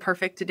incredibly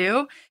perfect to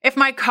do. If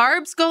my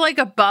carbs go like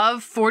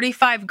above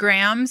 45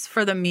 grams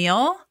for the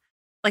meal,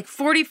 like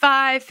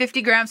 45,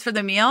 50 grams for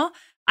the meal,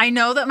 I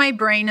know that my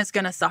brain is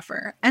going to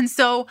suffer. And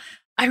so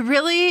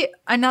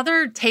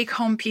another take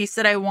home piece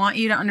that I want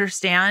you to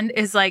understand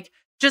is like,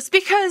 just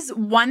because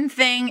one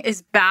thing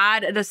is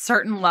bad at a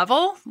certain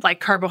level,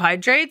 like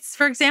carbohydrates,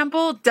 for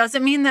example,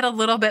 doesn't mean that a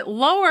little bit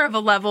lower of a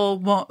level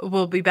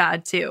will be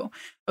bad too.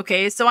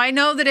 Okay, so I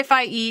know that if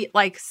I eat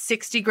like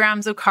 60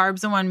 grams of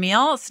carbs in one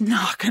meal, it's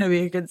not going to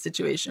be a good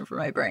situation for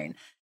my brain.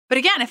 But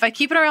again, if I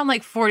keep it around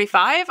like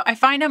 45, I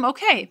find I'm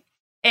okay.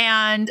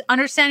 And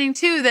understanding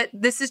too that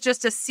this is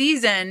just a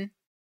season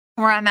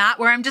where I'm at,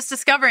 where I'm just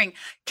discovering,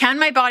 can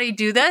my body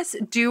do this?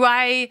 Do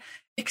I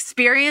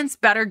experience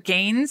better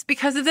gains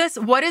because of this?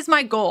 What is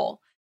my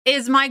goal?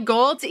 Is my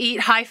goal to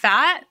eat high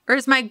fat or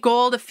is my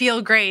goal to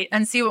feel great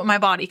and see what my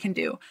body can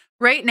do?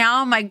 Right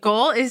now, my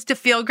goal is to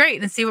feel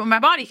great and see what my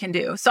body can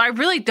do. So I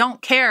really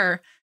don't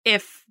care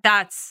if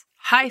that's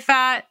high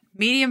fat,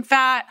 medium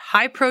fat,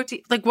 high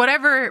protein, like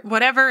whatever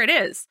it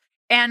is.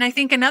 And I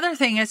think another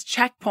thing is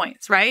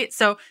checkpoints, right?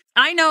 So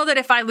I know that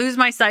if I lose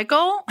my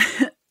cycle,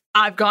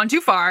 I've gone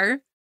too far,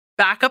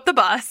 back up the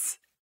bus,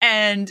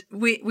 and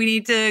we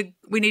need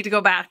to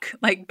go back,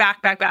 like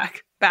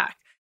back,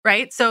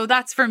 right? So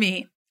that's for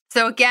me.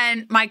 So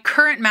again, my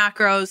current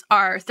macros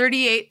are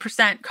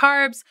 38%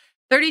 carbs,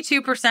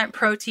 32%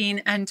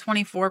 protein, and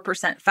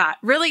 24% fat.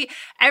 Really,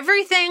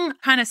 everything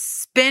kind of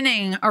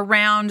spinning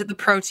around the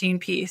protein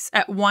piece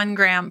at 1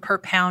 gram per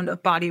pound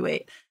of body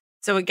weight.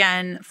 So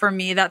again, for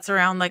me, that's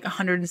around like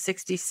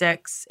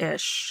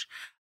 166-ish.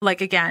 Like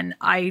again,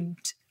 I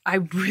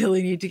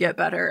really need to get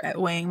better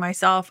at weighing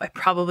myself. I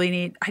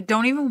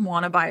don't even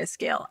want to buy a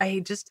scale.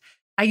 I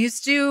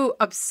used to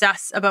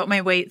obsess about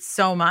my weight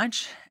so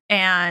much,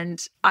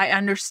 and I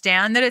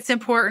understand that it's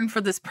important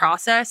for this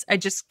process. I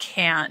just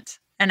can't,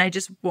 and I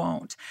just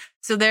won't.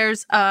 So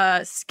there's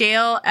a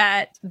scale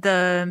at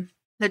the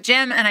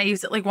gym, and I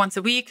use it like once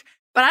a week.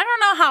 But I don't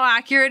know how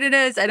accurate it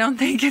is. I don't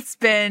think it's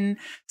been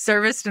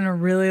serviced in a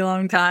really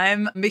long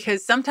time,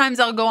 because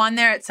sometimes I'll go on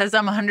there, it says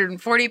I'm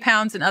 140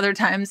 pounds, and other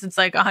times it's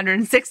like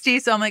 160.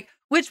 So I'm like,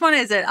 which one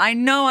is it? I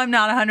know I'm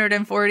not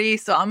 140,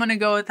 so I'm going to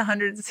go with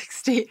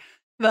 160.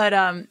 But,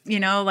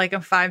 like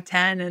I'm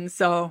 5'10". And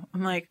so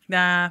I'm like,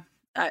 nah,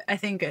 I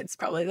think it's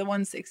probably the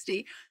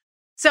 160.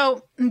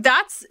 So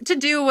that's to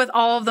do with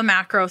all of the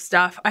macro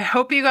stuff. I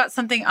hope you got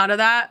something out of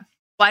that.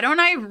 Why don't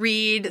I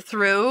read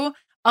through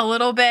a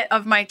little bit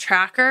of my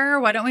tracker?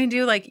 Why don't we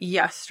do like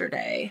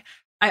yesterday?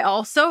 I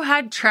also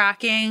had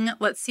tracking.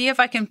 Let's see if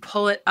I can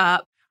pull it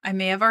up. I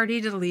may have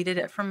already deleted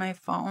it from my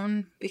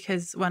phone,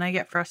 because when I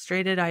get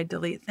frustrated, I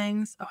delete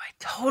things. Oh, I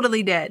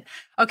totally did.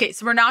 Okay,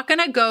 so we're not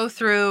going to go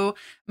through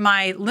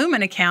my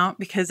Lumen account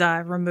because I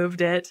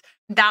removed it.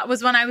 That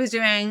was when I was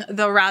doing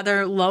the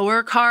rather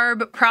lower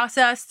carb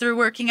process through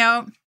working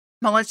out.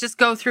 Well, let's just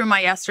go through my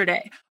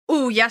yesterday.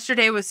 Ooh,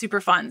 yesterday was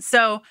super fun.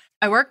 So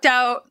I worked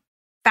out,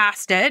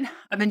 fasted.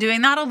 I've been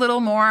doing that a little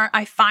more.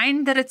 I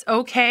find that it's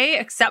okay,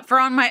 except for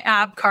on my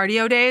ab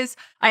cardio days.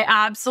 I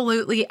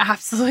absolutely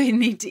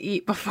need to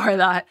eat before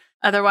that.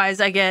 Otherwise,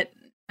 I get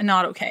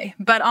not okay.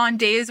 But on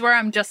days where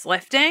I'm just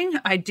lifting,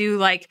 I do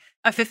like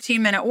a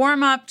 15-minute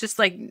warm up, just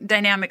like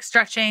dynamic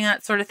stretching,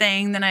 that sort of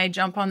thing. Then I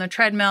jump on the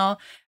treadmill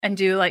and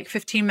do like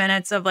 15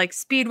 minutes of like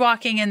speed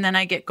walking. And then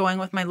I get going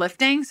with my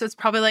lifting. So it's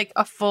probably like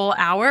a full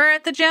hour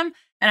at the gym.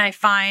 And I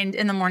find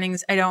in the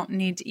mornings, I don't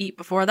need to eat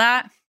before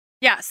that.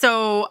 Yeah,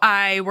 so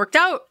I worked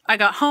out, I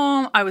got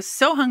home, I was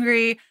so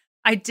hungry.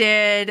 I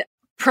did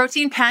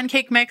protein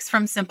pancake mix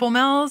from Simple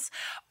Mills.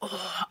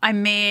 Oh, I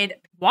made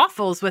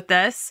waffles with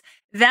this.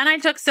 Then I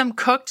took some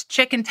cooked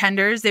chicken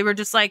tenders. They were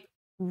just like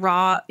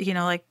raw,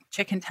 like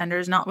chicken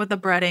tenders, not with the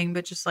breading,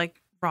 but just like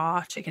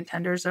raw chicken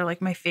tenders are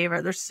like my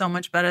favorite. They're so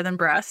much better than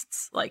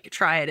breasts. Like,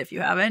 try it if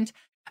you haven't.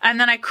 And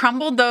then I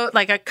crumbled those,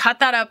 like I cut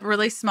that up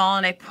really small,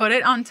 and I put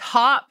it on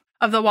top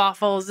of the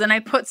waffles. And I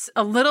put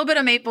a little bit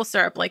of maple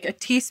syrup, like a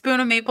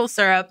teaspoon of maple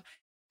syrup,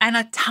 and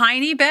a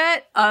tiny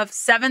bit of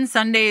 7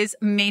 Sundays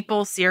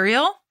maple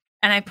cereal.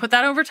 And I put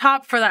that over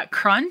top for that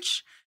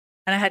crunch.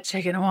 And I had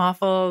chicken and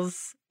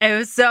waffles. It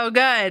was so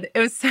good. It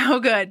was so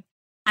good.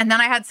 And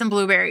then I had some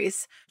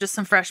blueberries, just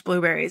some fresh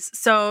blueberries.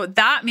 So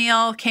that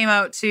meal came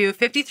out to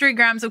 53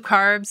 grams of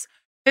carbs,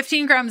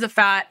 15 grams of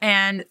fat,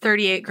 and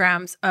 38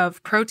 grams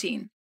of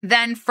protein.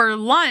 Then for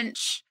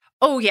lunch,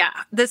 oh yeah,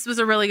 this was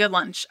a really good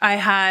lunch. I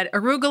had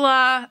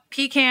arugula,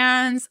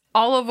 pecans,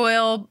 olive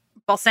oil,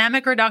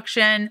 balsamic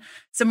reduction,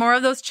 some more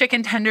of those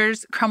chicken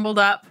tenders crumbled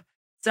up.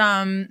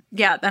 Then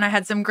I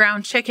had some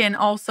ground chicken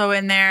also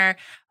in there,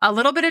 a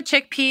little bit of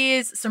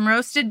chickpeas, some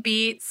roasted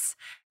beets,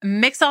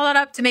 mix all that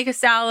up to make a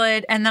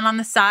salad. And then on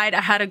the side,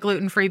 I had a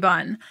gluten-free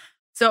bun.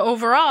 So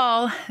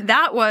overall,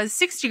 that was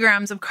 60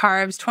 grams of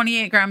carbs,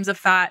 28 grams of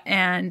fat,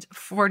 and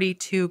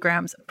 42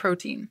 grams of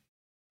protein.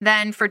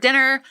 Then for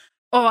dinner,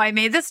 I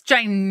made this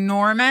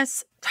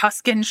ginormous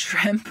Tuscan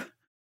shrimp.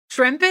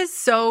 Shrimp is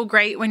so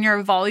great when you're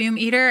a volume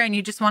eater and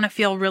you just want to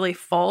feel really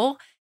full.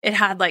 It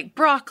had like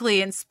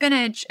broccoli and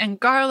spinach and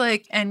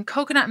garlic and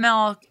coconut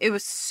milk. It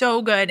was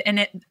so good,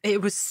 and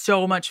it was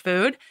so much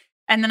food.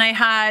 And then I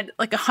had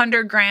like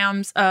 100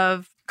 grams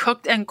of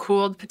cooked and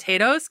cooled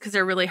potatoes because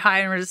they're really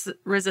high in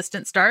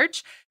resistant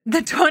starch.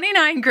 The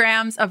 29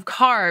 grams of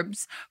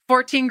carbs,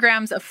 14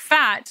 grams of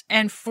fat,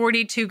 and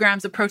 42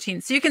 grams of protein.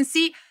 So you can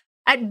see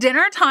at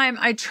dinner time,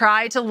 I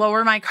try to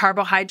lower my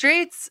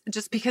carbohydrates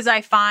just because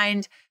I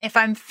find if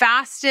I'm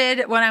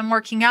fasted when I'm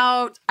working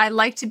out, I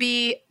like to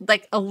be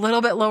like a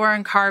little bit lower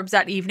in carbs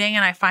that evening.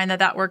 And I find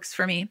that works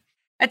for me.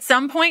 At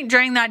some point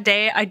during that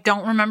day, I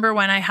don't remember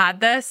when I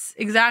had this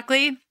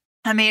exactly.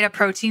 I made a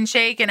protein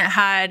shake and it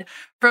had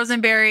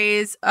frozen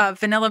berries,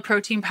 vanilla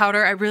protein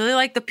powder. I really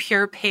like the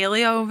Pure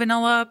Paleo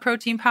vanilla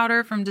protein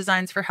powder from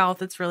Designs for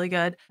Health. It's really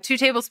good. 2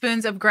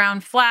 tablespoons of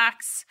ground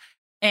flax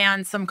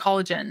and some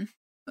collagen.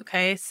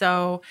 Okay,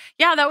 so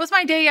yeah, that was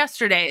my day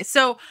yesterday.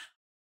 So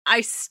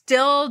I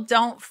still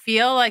don't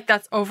feel like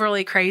that's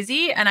overly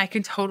crazy and I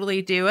can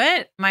totally do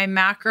it. My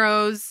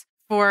macros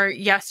for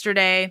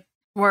yesterday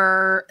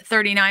were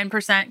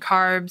 39%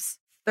 carbs,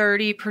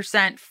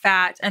 30%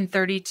 fat and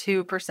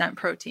 32%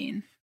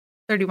 protein.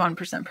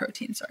 31%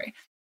 protein, sorry.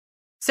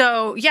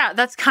 So yeah,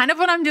 that's kind of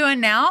what I'm doing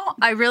now.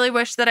 I really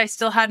wish that I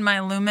still had my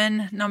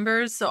Lumen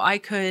numbers so I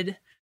could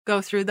go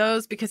through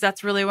those, because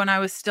that's really when I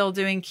was still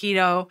doing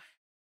keto.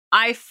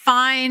 I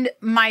find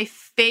my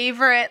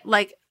favorite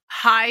like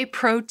high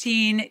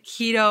protein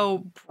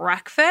keto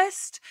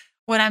breakfast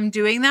when I'm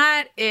doing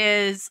that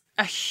is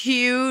a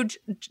huge,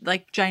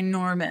 like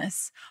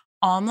ginormous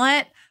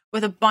omelet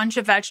with a bunch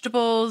of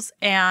vegetables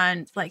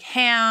and like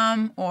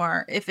ham,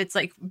 or if it's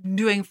like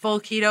doing full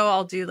keto,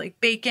 I'll do like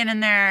bacon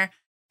in there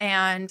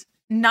and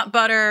nut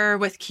butter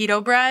with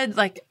keto bread.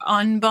 Like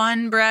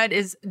unbun bread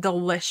is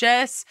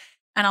delicious.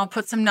 And I'll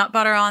put some nut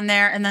butter on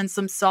there and then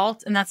some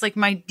salt. And that's like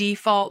my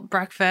default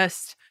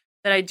breakfast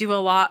that I do a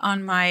lot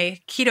on my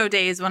keto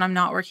days when I'm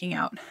not working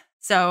out.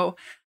 So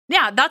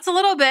yeah, that's a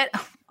little bit.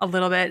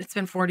 It's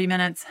been 40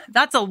 minutes.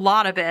 That's a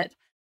lot of it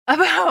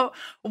about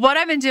what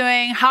I've been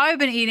doing, how I've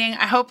been eating.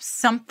 I hope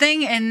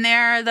something in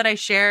there that I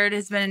shared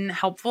has been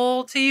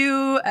helpful to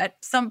you at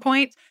some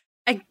point.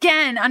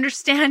 Again,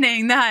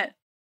 understanding that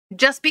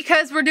just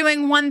because we're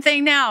doing one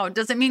thing now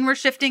doesn't mean we're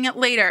shifting it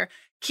later.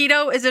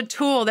 Keto is a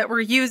tool that we're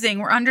using.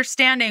 We're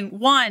understanding,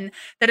 one,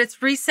 that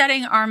it's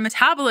resetting our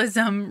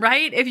metabolism,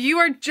 right? If you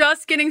are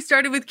just getting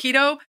started with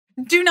keto,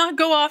 do not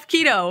go off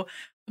keto.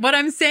 What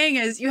I'm saying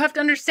is you have to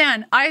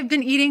understand, I've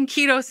been eating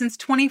keto since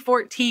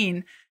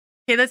 2014.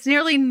 Okay, that's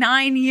nearly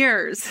 9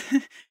 years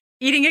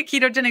eating a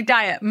ketogenic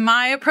diet.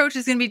 My approach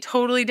is going to be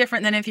totally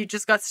different than if you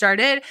just got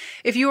started.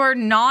 If you are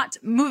not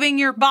moving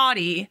your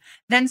body,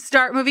 then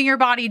start moving your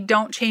body.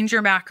 Don't change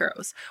your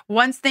macros.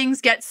 Once things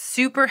get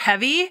super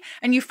heavy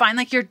and you find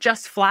like you're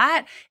just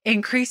flat,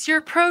 increase your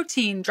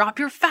protein, drop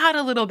your fat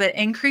a little bit,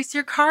 increase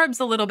your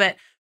carbs a little bit.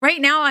 Right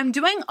now, I'm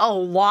doing a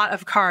lot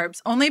of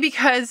carbs only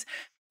because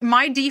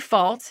my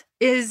default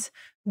is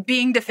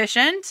being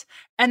deficient.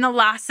 And the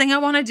last thing I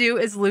want to do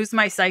is lose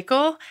my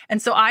cycle.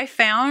 And so I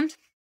found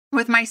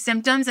with my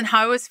symptoms and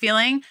how I was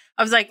feeling,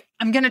 I was like,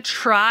 I'm going to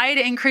try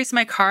to increase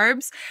my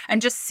carbs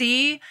and just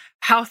see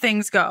how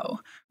things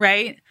go,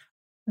 right?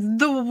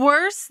 The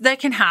worst that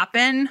can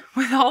happen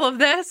with all of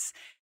this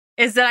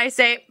is that I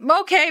say,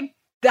 okay,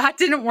 that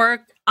didn't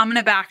work. I'm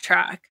going to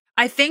backtrack.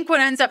 I think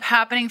what ends up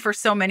happening for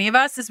so many of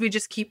us is we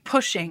just keep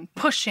pushing,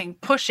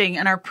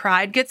 and our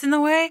pride gets in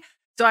the way.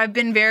 So I've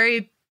been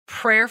very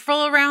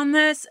prayerful around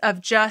this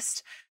of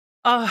just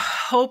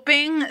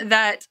hoping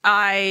that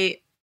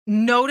I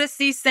notice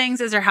these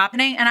things as they're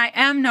happening. And I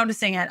am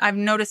noticing it. I've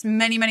noticed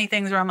many, many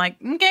things where I'm like,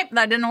 okay,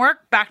 that didn't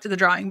work. Back to the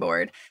drawing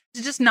board.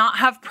 To just not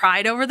have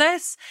pride over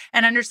this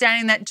and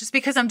understanding that just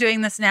because I'm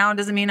doing this now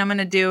doesn't mean I'm going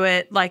to do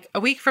it like a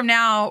week from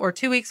now or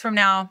 2 weeks from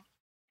now.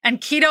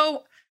 And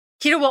keto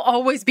will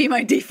always be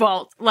my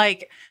default.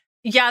 Like,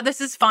 yeah,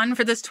 this is fun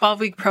for this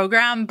 12-week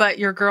program, but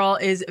your girl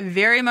is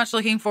very much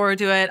looking forward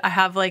to it. I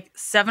have like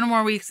 7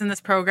 more weeks in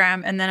this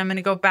program, and then I'm going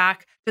to go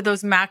back to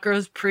those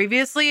macros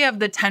previously of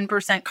the 10%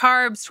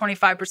 carbs,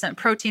 25%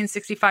 protein,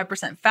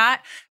 65%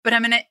 fat. But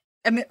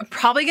I'm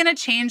probably going to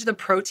change the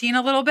protein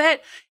a little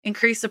bit,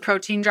 increase the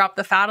protein, drop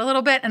the fat a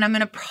little bit. And I'm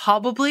going to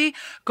probably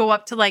go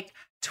up to like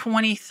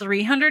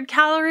 2,300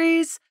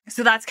 calories.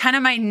 So that's kind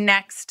of my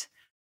next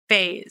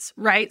phase,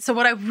 right? So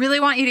what I really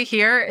want you to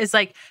hear is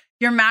like,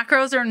 your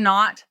macros are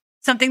not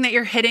something that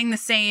you're hitting the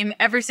same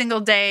every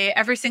single day,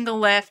 every single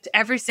lift,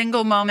 every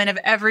single moment of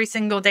every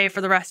single day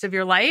for the rest of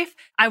your life.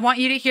 I want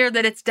you to hear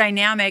that it's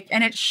dynamic,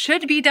 and it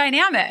should be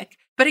dynamic.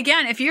 But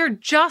again, if you're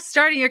just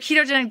starting your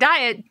ketogenic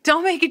diet,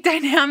 don't make it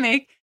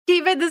dynamic.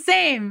 Keep it the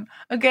same.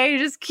 Okay.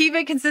 Just keep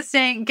it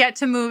consistent, get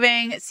to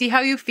moving, see how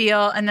you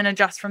feel, and then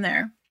adjust from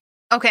there.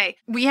 Okay.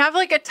 We have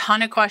like a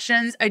ton of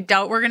questions. I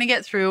doubt we're going to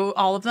get through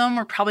all of them.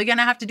 We're probably going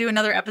to have to do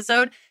another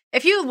episode.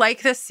 If you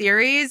like this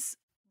series,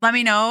 let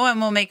me know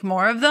and we'll make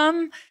more of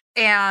them.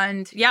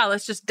 And yeah,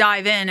 let's just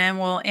dive in and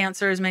we'll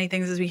answer as many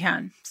things as we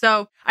can.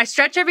 So I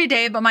stretch every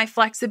day, but my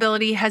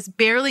flexibility has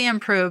barely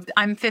improved.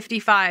 I'm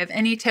 55.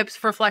 Any tips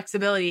for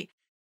flexibility?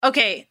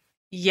 Okay.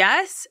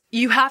 Yes,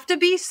 you have to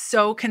be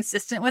so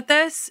consistent with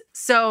this.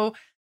 So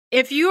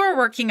if you are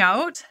working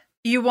out,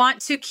 you want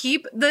to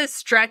keep the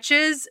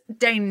stretches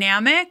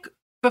dynamic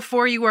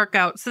before you work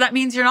out. So that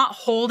means you're not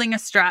holding a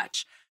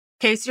stretch.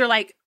 Okay. So you're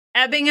like,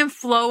 ebbing and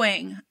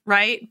flowing,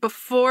 right?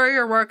 Before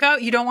your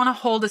workout, you don't want to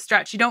hold a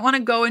stretch. You don't want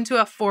to go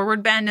into a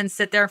forward bend and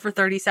sit there for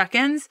 30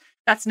 seconds.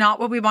 That's not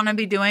what we want to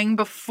be doing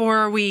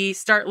before we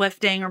start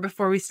lifting or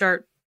before we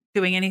start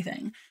doing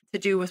anything to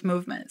do with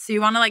movement. So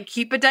you want to like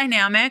keep it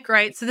dynamic,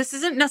 right? So this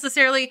isn't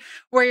necessarily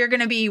where you're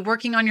going to be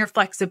working on your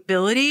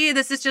flexibility.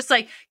 This is just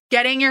like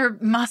getting your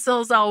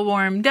muscles all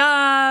warmed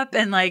up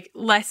and like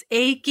less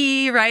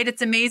achy, right?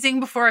 It's amazing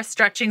before a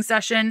stretching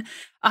session.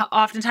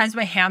 Oftentimes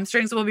my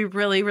hamstrings will be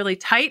really, really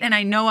tight. And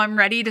I know I'm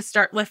ready to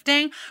start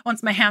lifting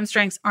once my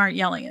hamstrings aren't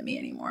yelling at me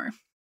anymore.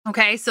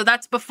 Okay. So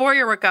that's before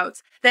your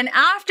workouts. Then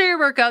after your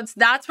workouts,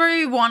 that's where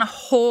you want to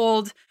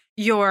hold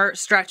your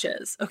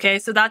stretches. Okay.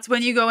 So that's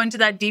when you go into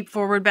that deep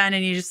forward bend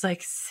and you just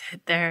like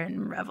sit there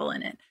and revel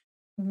in it.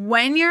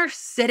 When you're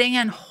sitting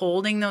and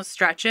holding those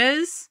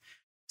stretches,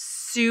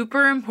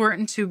 super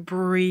important to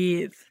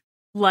breathe,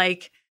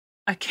 like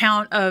a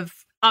count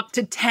of up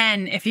to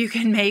 10 if you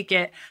can make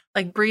it.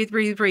 Like breathe,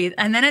 breathe, breathe.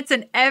 And then it's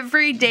an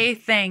everyday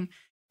thing.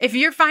 If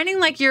you're finding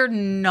like you're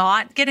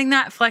not getting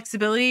that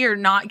flexibility or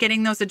not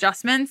getting those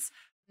adjustments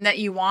that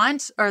you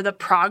want or the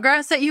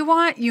progress that you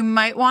want, you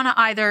might want to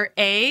either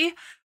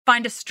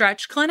find a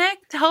stretch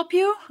clinic to help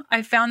you.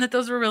 I found that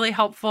those were really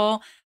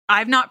helpful.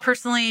 I've not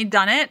personally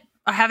done it.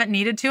 I haven't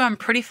needed to. I'm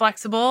pretty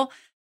flexible,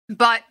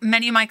 but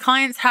many of my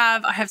clients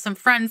have. I have some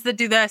friends that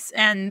do this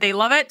and they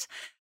love it.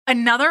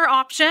 Another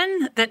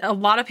option that a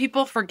lot of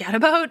people forget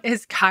about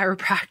is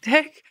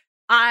chiropractic.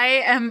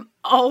 I am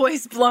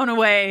always blown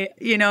away.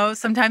 You know,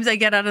 sometimes I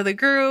get out of the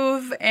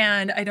groove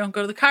and I don't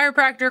go to the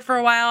chiropractor for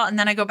a while. And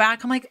then I go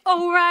back. I'm like,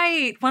 oh,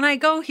 right. When I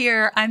go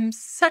here, I'm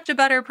such a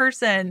better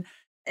person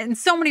in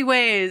so many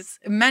ways,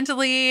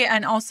 mentally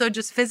and also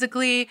just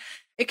physically.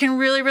 It can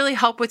really, really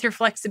help with your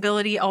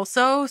flexibility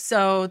also.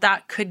 So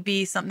that could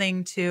be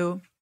something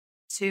to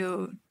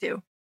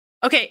do.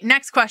 Okay,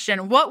 next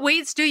question. What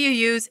weights do you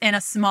use in a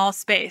small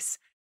space?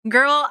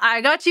 Girl,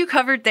 I got you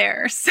covered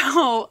there.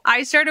 So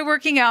I started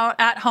working out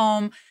at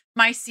home.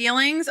 My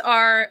ceilings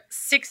are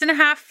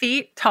 6.5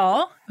 feet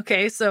tall.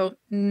 Okay, so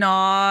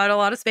not a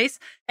lot of space.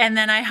 And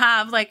then I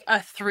have like a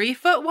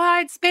 3-foot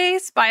wide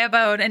space by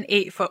about an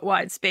 8-foot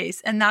wide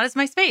space. And that is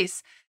my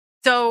space.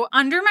 So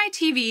under my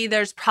TV,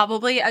 there's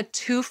probably a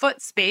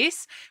 2-foot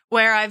space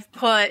where I've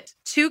put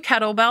 2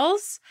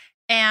 kettlebells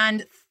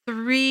and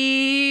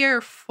 3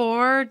 or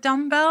 4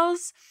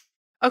 dumbbells.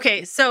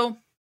 Okay, so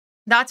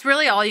that's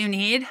really all you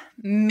need.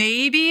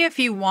 Maybe if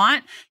you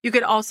want, you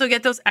could also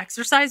get those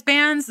exercise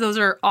bands. Those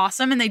are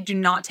awesome and they do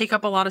not take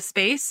up a lot of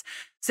space.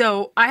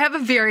 So I have a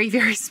very,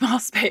 very small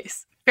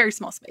space. Very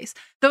small space.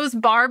 Those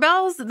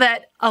barbells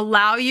that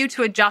allow you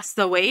to adjust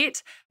the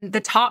weight,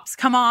 the tops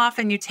come off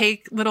and you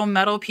take little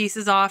metal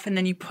pieces off and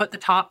then you put the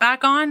top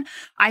back on.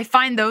 I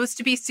find those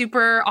to be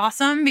super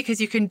awesome because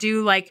you can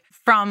do like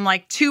from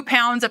like 2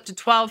 pounds up to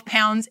 12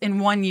 pounds in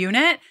one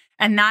unit.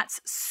 And that's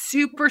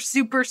super,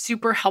 super,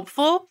 super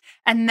helpful.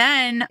 And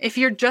then if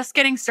you're just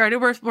getting started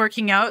with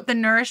working out, the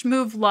Nourish,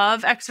 Move,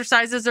 Love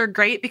exercises are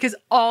great because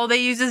all they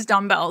use is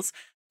dumbbells.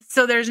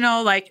 So there's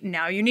no like,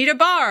 now you need a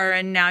bar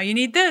and now you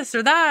need this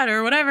or that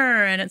or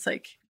whatever. And it's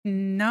like,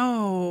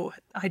 no,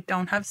 I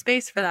don't have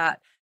space for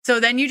that. So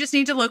then you just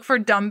need to look for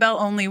dumbbell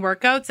only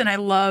workouts. And I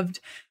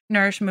loved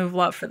Nourish, Move,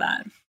 Love for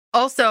that.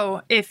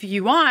 Also, if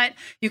you want,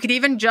 you could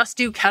even just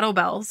do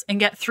kettlebells and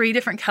get 3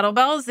 different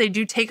kettlebells. They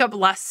do take up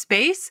less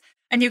space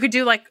and you could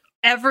do like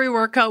every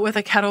workout with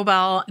a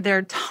kettlebell. There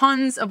are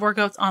tons of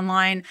workouts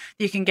online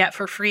that you can get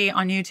for free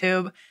on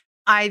YouTube.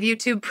 I have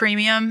YouTube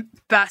Premium,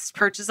 best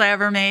purchase I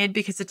ever made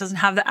because it doesn't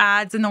have the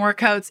ads and the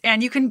workouts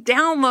and you can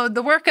download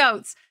the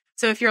workouts.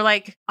 So if you're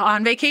like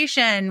on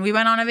vacation, we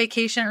went on a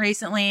vacation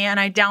recently and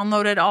I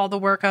downloaded all the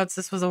workouts.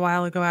 This was a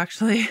while ago,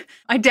 actually.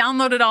 I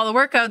downloaded all the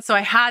workouts. So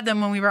I had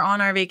them when we were on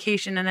our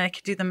vacation and I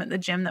could do them at the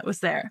gym that was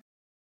there.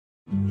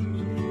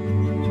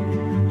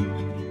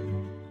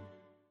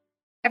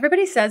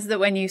 Everybody says that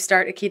when you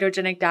start a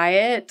ketogenic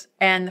diet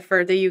and the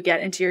further you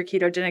get into your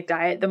ketogenic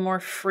diet, the more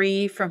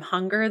free from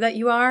hunger that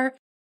you are.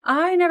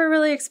 I never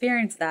really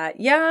experienced that.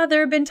 Yeah,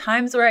 there have been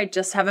times where I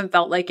just haven't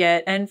felt like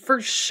it. And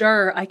for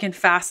sure, I can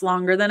fast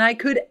longer than I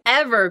could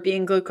ever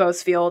being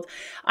glucose fueled.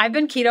 I've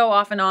been keto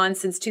off and on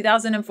since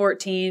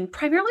 2014,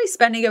 primarily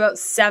spending about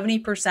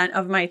 70%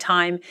 of my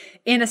time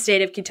in a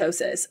state of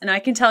ketosis. And I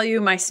can tell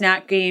you my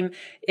snack game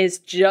is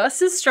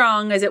just as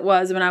strong as it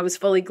was when I was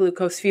fully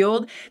glucose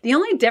fueled. The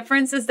only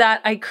difference is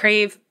that I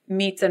crave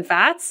meats and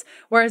fats,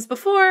 whereas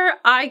before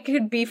I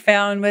could be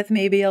found with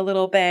maybe a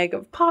little bag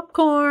of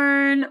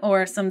popcorn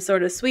or some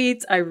sort of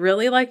sweets. I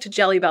really liked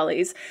Jelly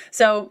Bellies.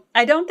 So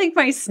I don't think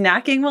my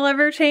snacking will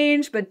ever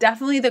change, but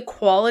definitely the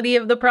quality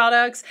of the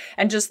products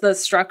and just the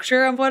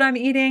structure of what I'm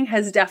eating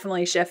has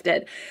definitely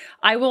shifted.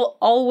 I will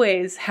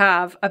always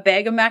have a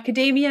bag of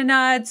macadamia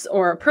nuts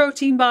or a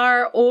protein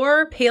bar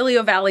or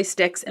Paleo Valley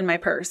sticks in my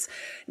purse.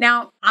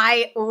 Now,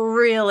 I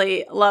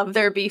really love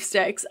their beef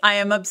sticks. I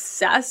am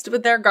obsessed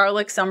with their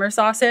garlic summer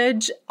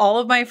sausage. All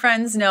of my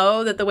friends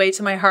know that the way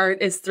to my heart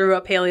is through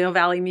a Paleo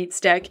Valley meat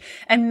stick,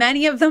 and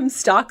many of them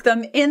stock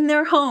them in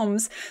their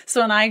homes. So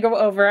when I go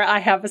over, I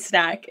have a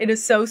snack. It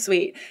is so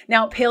sweet.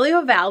 Now,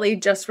 Paleo Valley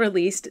just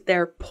released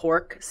their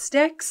pork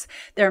sticks,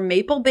 their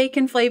maple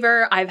bacon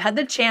flavor. I've had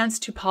the chance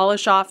to polish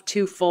off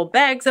 2 full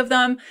bags of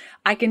them.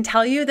 I can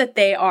tell you that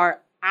they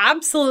are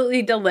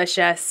absolutely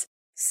delicious.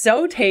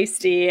 So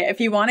tasty. If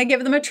you want to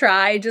give them a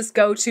try, just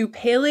go to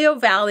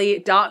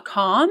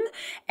paleovalley.com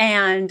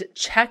and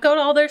check out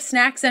all their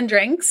snacks and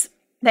drinks.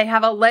 They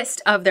have a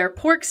list of their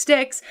pork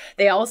sticks.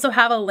 They also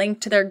have a link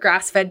to their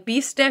grass-fed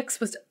beef sticks,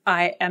 which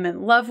I am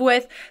in love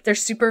with. Their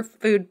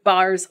superfood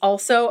bars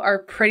also are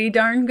pretty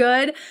darn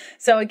good.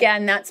 So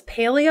again, that's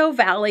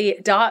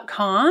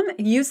paleovalley.com.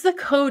 Use the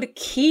code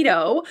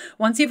KETO.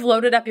 Once you've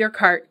loaded up your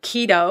cart,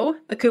 KETO,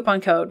 the coupon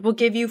code, will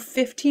give you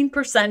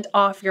 15%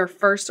 off your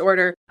first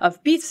order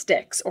of beef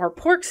sticks or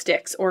pork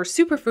sticks or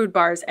superfood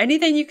bars.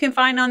 Anything you can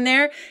find on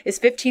there is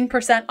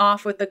 15%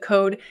 off with the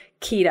code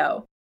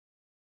KETO.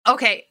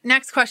 Okay,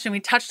 next question. We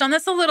touched on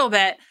this a little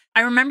bit.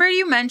 I remember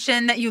you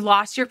mentioned that you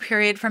lost your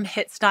period from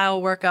HIIT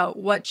style workout.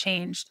 What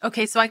changed?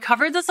 Okay, so I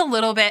covered this a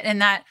little bit in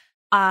that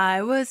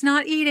I was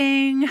not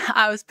eating.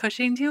 I was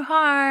pushing too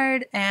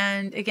hard.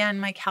 And again,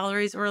 my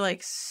calories were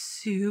like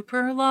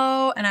super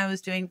low and I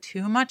was doing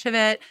too much of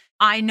it.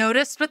 I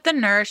noticed with the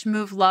Nourish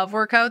Move Love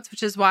workouts,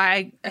 which is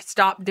why I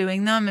stopped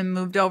doing them and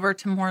moved over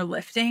to more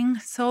lifting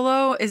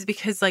solo, is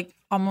because like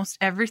almost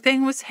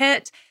everything was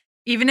HIIT.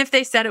 Even if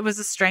they said it was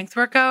a strength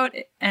workout,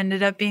 it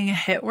ended up being a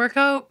HIIT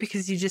workout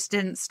because you just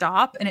didn't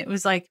stop. And it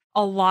was like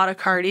a lot of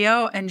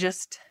cardio and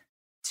just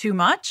too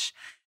much.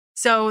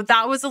 So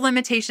that was a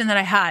limitation that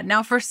I had.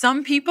 Now, for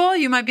some people,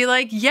 you might be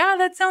like, yeah,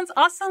 that sounds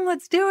awesome.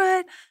 Let's do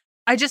it.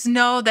 I just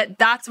know that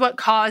that's what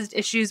caused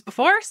issues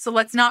before. So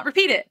let's not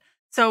repeat it.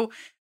 So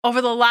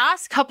over the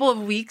last couple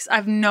of weeks,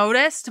 I've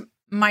noticed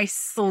my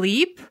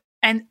sleep.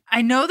 And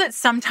I know that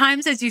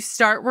sometimes as you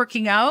start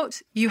working out,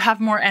 you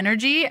have more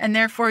energy and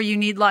therefore you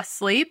need less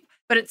sleep,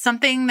 but it's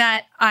something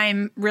that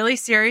I'm really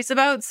serious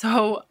about.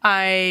 So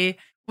I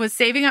was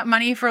saving up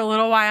money for a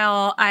little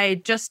while. I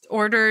just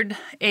ordered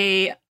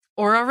a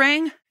Oura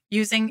Ring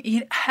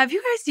using, have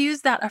you guys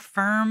used that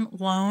Affirm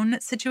loan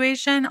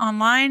situation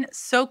online?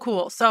 So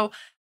cool. So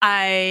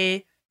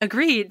I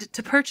agreed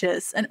to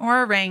purchase an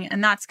Oura Ring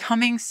and that's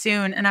coming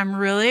soon. And I'm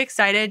really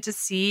excited to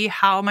see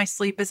how my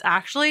sleep is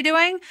actually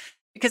doing.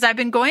 Because I've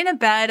been going to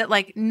bed at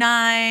like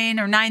 9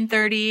 or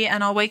 9:30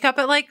 and I'll wake up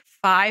at like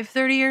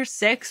 5:30 or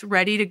 6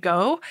 ready to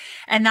go.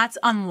 And that's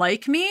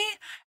unlike me.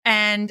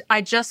 And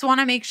I just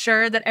want to make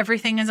sure that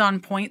everything is on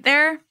point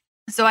there.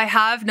 So I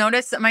have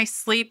noticed that my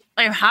sleep,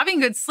 I'm having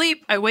good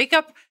sleep. I wake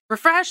up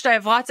refreshed. I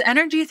have lots of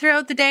energy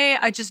throughout the day.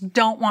 I just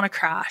don't want to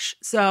crash.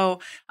 So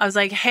I was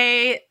like,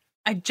 hey,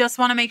 I just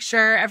want to make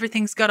sure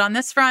everything's good on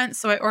this front.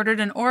 So I ordered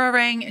an Oura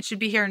Ring. It should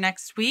be here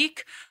next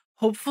week,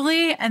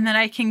 hopefully. And then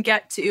I can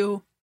get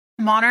to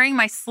monitoring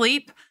my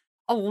sleep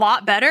a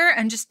lot better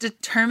and just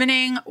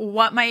determining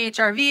what my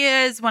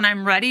HRV is when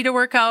I'm ready to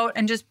work out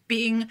and just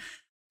being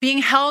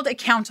held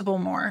accountable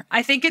more.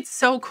 I think it's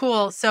so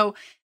cool. So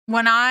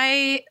when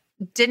I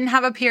didn't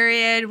have a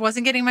period,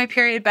 wasn't getting my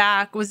period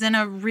back, was in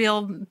a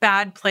real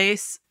bad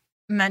place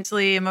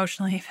mentally,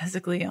 emotionally,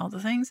 physically, all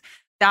the things.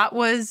 That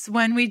was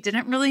when we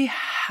didn't really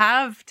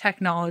have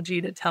technology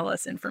to tell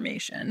us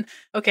information.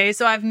 Okay,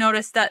 so I've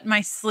noticed that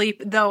my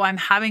sleep, though I'm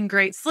having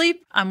great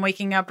sleep, I'm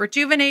waking up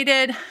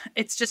rejuvenated.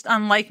 It's just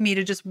unlike me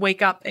to just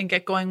wake up and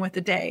get going with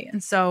the day.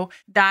 And so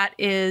that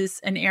is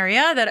an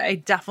area that I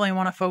definitely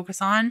want to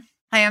focus on.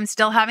 I am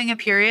still having a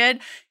period.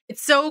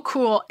 It's so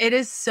cool. It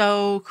is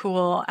so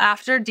cool.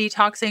 After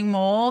detoxing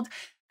mold,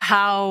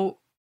 how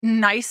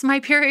nice my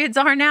periods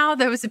are now.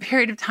 There was a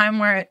period of time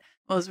where it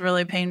was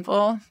really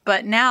painful.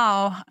 But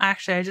now,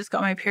 actually, I just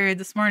got my period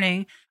this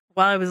morning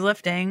while I was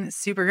lifting.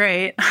 Super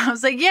great. I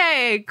was like,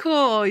 yay,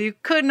 cool. You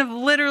couldn't have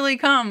literally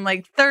come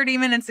like 30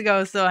 minutes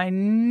ago. So I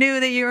knew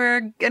that you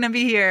were going to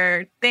be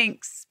here.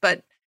 Thanks.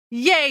 But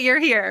yay, you're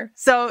here.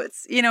 So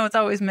it's, it's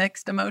always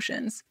mixed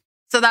emotions.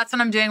 So that's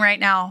what I'm doing right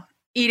now.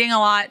 Eating a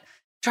lot,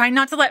 trying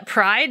not to let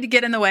pride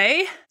get in the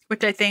way,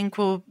 which I think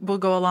will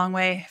go a long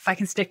way if I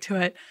can stick to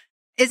it.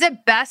 Is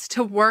it best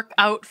to work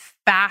out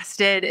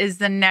fasted is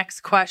the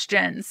next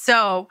question.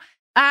 So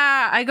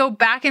I go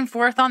back and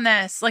forth on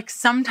this. Like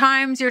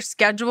sometimes your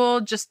schedule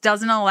just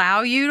doesn't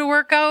allow you to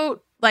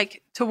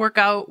work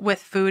out with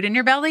food in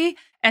your belly.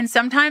 And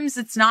sometimes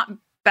it's not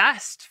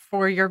best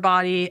for your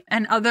body.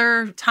 And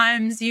other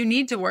times you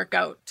need to work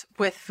out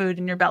with food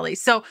in your belly.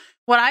 So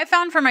what I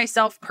found for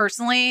myself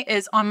personally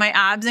is on my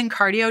abs and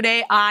cardio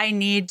day, I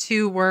need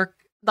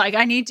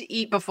to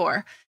eat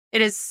before.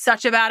 It is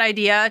such a bad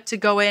idea to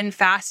go in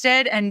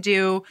fasted and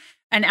do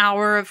an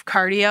hour of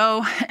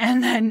cardio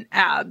and then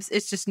abs.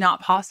 It's just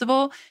not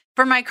possible.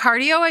 For my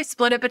cardio, I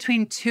split it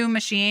between 2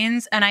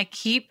 machines and I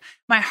keep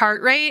my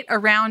heart rate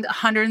around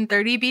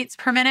 130 beats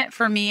per minute.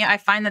 For me, I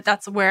find that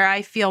that's where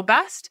I feel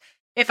best.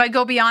 If I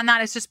go beyond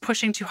that, it's just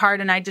pushing too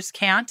hard and I just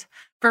can't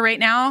for right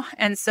now.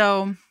 And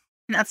so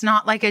that's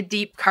not like a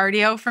deep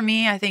cardio for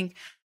me. I think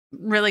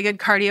really good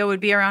cardio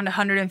would be around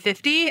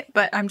 150,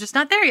 but I'm just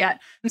not there yet.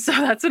 And so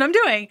that's what I'm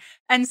doing.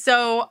 And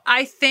so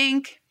I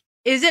think,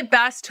 is it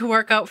best to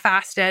work out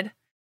fasted?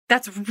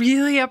 That's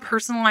really a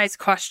personalized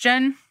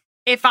question.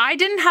 If I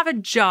didn't have a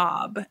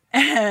job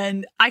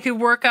and I could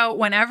work out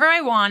whenever I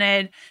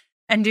wanted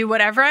and do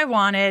whatever I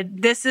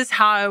wanted, this is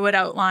how I would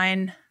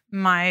outline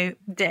my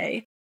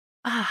day.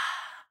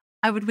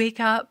 I would wake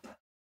up.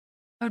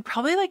 I would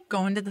probably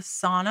go into the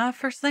sauna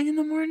first thing in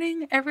the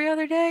morning every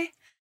other day.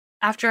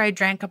 after I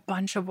drank a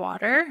bunch of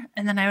water,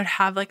 and then I would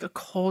have like a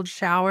cold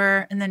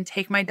shower and then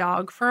take my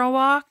dog for a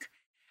walk.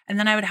 And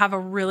then I would have a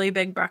really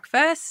big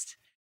breakfast,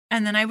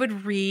 and then I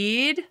would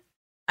read,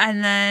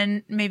 and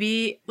then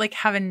maybe like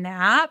have a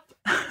nap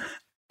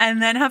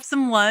and then have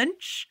some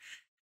lunch,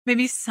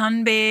 maybe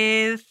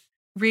sunbathe,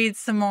 read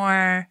some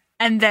more,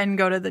 and then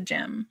go to the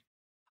gym.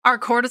 Our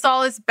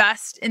cortisol is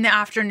best in the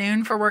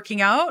afternoon for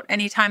working out.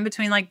 Anytime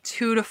between like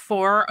 2 to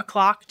 4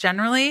 o'clock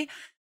generally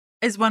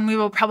is when we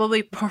will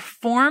probably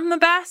perform the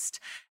best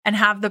and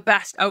have the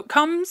best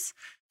outcomes.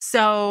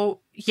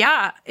 So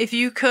yeah, if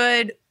you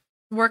could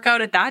work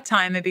out at that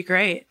time, it'd be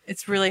great.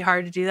 It's really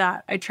hard to do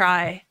that. I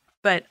try,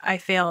 but I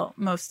fail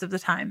most of the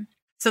time.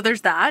 So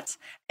there's that.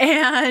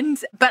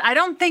 But I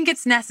don't think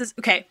it's necessary.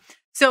 Okay.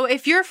 So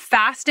if you're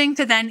fasting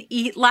to then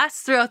eat less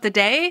throughout the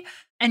day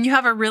and you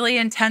have a really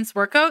intense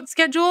workout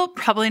schedule,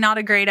 probably not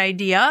a great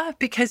idea,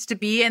 because to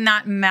be in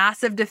that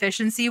massive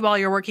deficiency while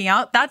you're working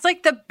out, that's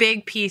like the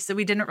big piece that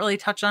we didn't really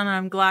touch on. And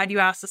I'm glad you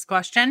asked this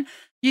question.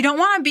 You don't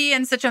want to be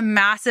in such a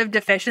massive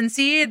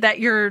deficiency that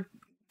you're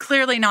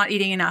clearly not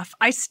eating enough.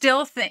 I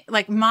still think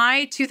like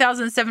my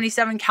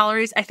 2,077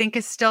 calories, I think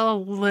is still a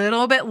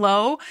little bit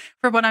low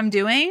for what I'm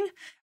doing.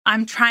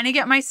 I'm trying to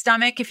get my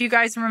stomach. If you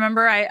guys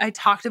remember, I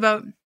talked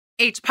about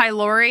H.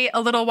 pylori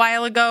a little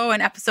while ago in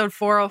episode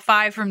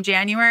 405 from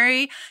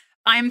January.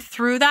 I'm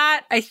through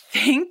that, I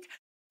think,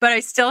 but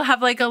I still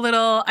have like a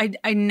little,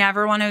 I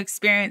never want to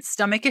experience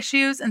stomach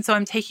issues. And so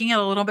I'm taking it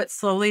a little bit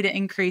slowly to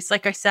increase.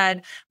 Like I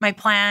said, my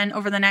plan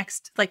over the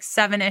next like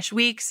 7-ish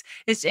weeks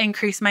is to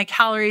increase my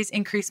calories,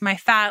 increase my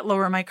fat,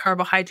 lower my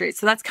carbohydrates.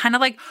 So that's kind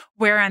of like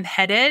where I'm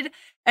headed.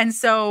 And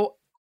so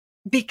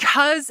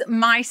because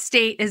my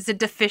state is a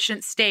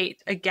deficient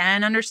state,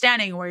 again,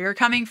 understanding where you're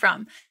coming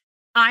from,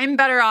 I'm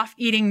better off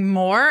eating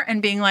more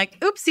and being like,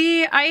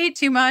 oopsie, I ate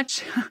too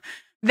much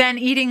than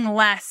eating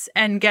less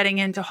and getting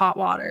into hot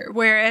water.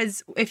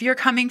 Whereas if you're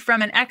coming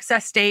from an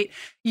excess state,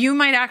 you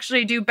might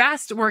actually do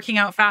best working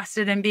out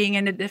fasted and being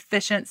in a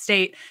deficient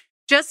state.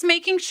 Just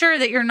making sure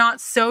that you're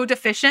not so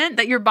deficient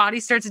that your body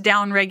starts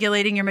down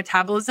regulating your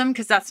metabolism,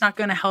 because that's not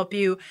going to help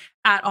you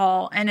at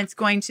all. And it's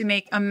going to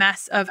make a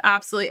mess of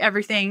absolutely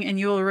everything and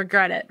you will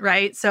regret it,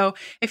 right? So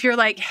if you're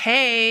like,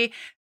 hey,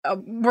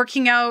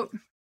 working out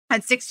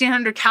at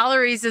 1,600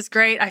 calories is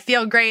great. I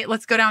feel great.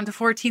 Let's go down to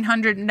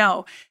 1,400.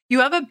 No,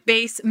 you have a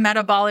base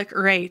metabolic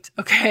rate,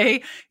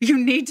 okay?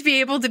 You need to be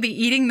able to be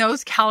eating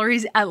those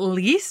calories at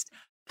least,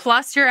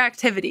 plus your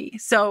activity.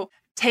 So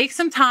take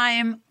some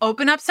time,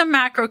 open up some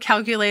macro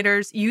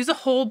calculators, use a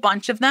whole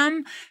bunch of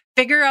them,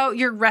 figure out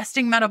your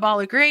resting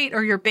metabolic rate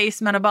or your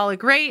base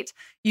metabolic rate,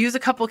 use a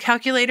couple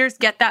calculators,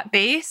 get that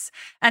base,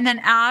 and then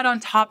add on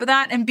top of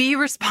that and be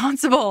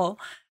responsible.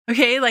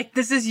 Okay, like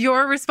this is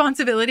your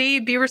responsibility.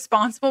 Be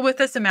responsible with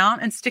this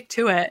amount and stick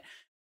to it.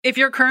 If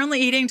you're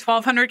currently eating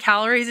 1,200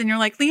 calories and you're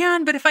like,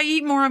 Leanne, but if I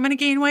eat more, I'm going to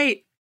gain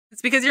weight.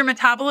 It's because your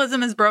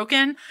metabolism is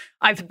broken.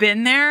 I've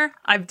been there.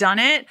 I've done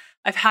it.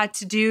 I've had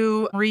to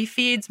do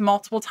refeeds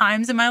multiple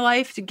times in my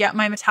life to get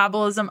my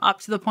metabolism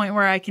up to the point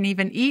where I can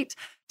even eat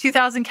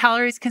 2,000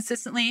 calories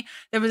consistently.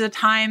 There was a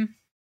time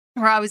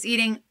where I was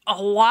eating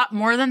a lot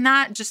more than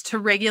that just to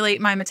regulate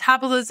my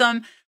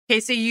metabolism. Okay,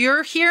 so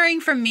you're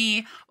hearing from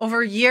me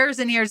over years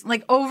and years,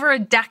 like over a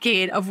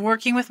decade of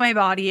working with my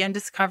body and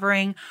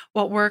discovering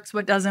what works,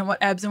 what doesn't, what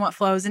ebbs and what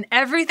flows. And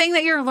everything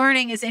that you're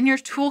learning is in your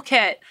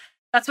toolkit.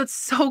 That's what's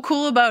so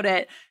cool about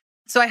it.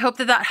 So I hope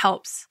that that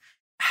helps.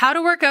 How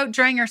to work out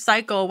during your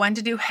cycle, when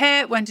to do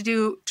HIIT, when to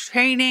do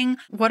training,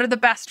 what are the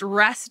best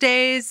rest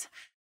days?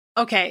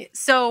 Okay,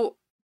 so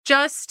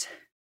just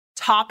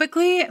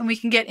topically, and we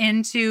can get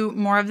into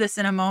more of this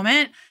in a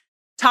moment.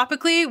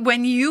 Topically,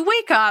 when you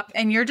wake up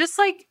and you're just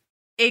like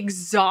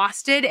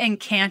exhausted and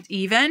can't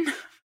even,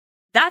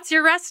 that's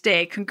your rest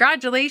day.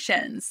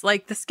 Congratulations.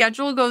 Like the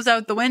schedule goes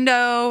out the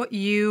window.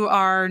 You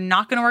are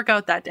not going to work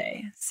out that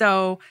day.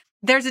 So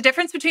there's a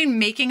difference between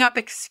making up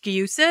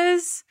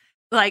excuses,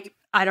 like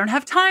I don't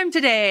have time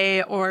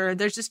today, or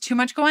there's just too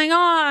much going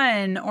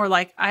on, or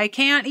like I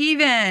can't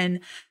even,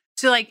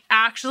 to like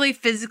actually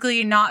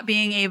physically not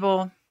being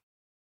able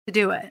to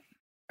do it,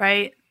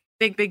 right?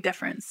 Big, big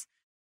difference.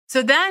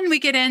 So then we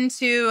get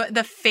into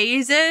the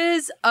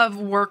phases of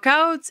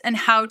workouts and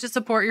how to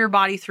support your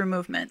body through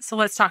movement. So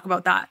let's talk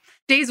about that.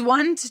 Days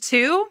 1 to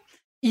 2,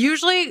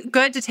 usually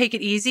good to take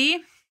it easy,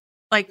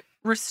 like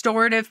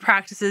restorative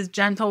practices,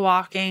 gentle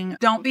walking.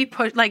 Don't be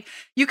pushed. Like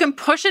you can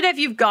push it if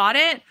you've got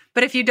it,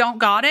 but if you don't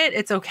got it,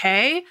 it's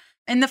okay.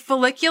 In the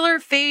follicular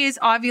phase,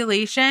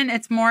 ovulation,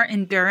 it's more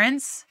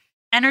endurance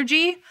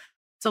energy.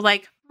 So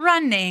like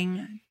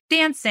running,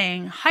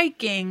 dancing,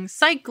 hiking,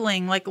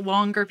 cycling, like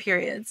longer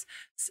periods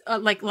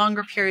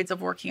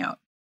of working out.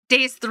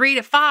 Days 3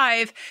 to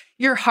 5,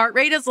 your heart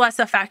rate is less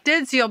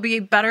affected. So you'll be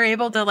better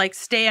able to like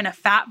stay in a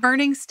fat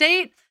burning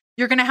state.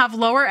 You're going to have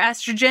lower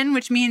estrogen,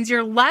 which means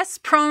you're less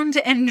prone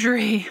to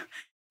injury.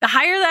 The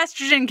higher the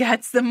estrogen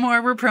gets, the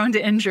more we're prone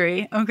to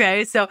injury.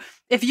 Okay. So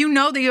if you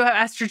know that you have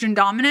estrogen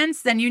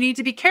dominance, then you need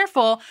to be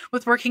careful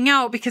with working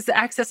out because the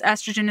excess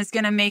estrogen is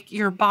going to make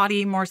your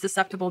body more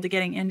susceptible to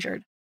getting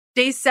injured.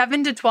 Days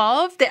 7 to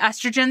 12, the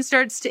estrogen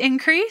starts to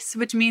increase,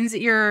 which means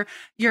that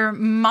your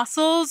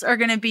muscles are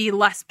going to be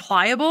less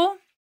pliable.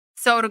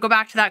 So to go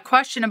back to that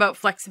question about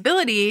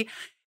flexibility,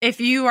 if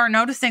you are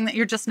noticing that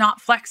you're just not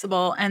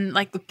flexible and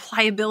like the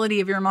pliability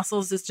of your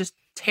muscles is just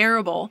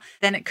terrible,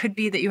 then it could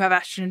be that you have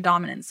estrogen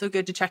dominance. So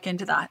good to check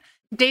into that.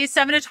 Days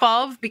 7 to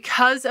 12,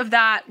 because of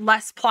that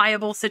less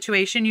pliable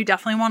situation, you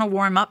definitely want to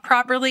warm up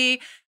properly.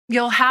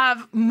 You'll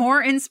have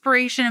more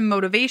inspiration and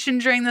motivation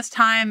during this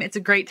time. It's a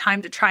great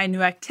time to try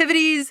new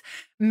activities,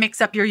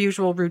 mix up your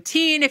usual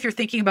routine. If you're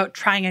thinking about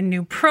trying a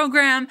new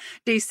program,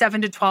 days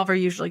 7 to 12 are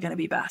usually going to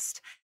be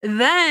best.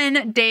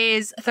 Then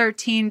days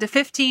 13 to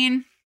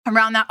 15,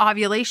 around that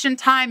ovulation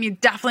time, you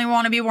definitely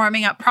want to be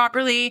warming up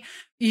properly.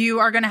 You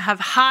are going to have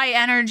high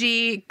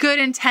energy, good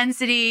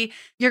intensity.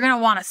 You're going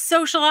to want to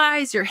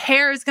socialize. Your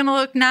hair is going to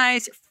look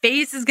nice. Your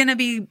face is going to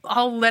be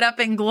all lit up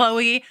and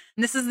glowy.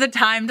 And this is the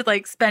time to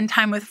like spend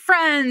time with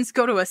friends,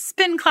 go to a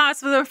spin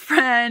class with a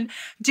friend,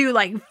 do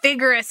like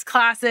vigorous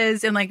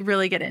classes and like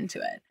really get into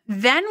it.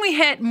 Then we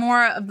hit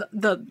more of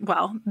the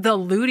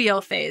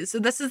luteal phase. So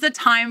this is the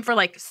time for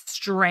like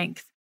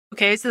strength.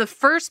 Okay, so the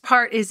first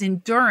part is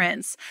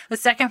endurance. The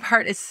second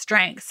part is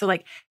strength. So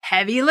like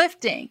heavy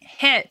lifting,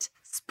 HIIT,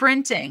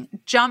 sprinting,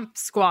 jump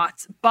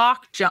squats,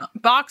 box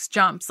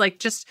jumps, like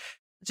just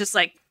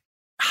like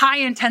high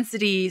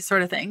intensity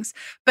sort of things.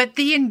 But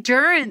the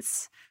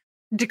endurance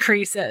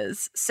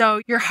decreases.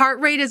 So your heart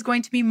rate is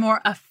going to be more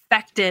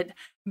affected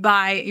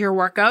by your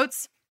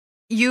workouts.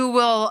 You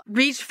will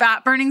reach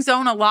fat burning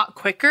zone a lot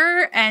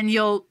quicker and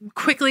you'll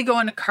quickly go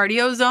into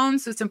cardio zone.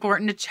 So it's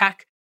important to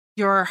check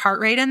your heart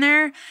rate in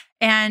there.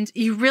 And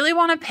you really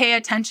want to pay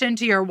attention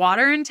to your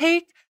water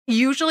intake.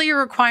 Usually your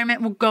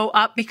requirement will go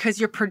up because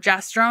your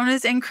progesterone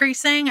is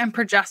increasing, and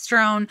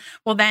progesterone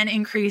will then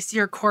increase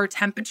your core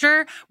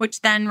temperature,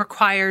 which then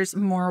requires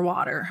more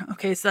water.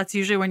 Okay, so that's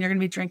usually when you're going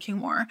to be drinking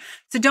more.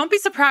 So don't be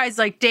surprised,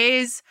 like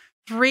days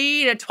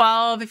 3 to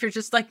 12, if you're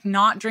just like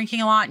not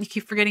drinking a lot and you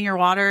keep forgetting your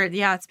water,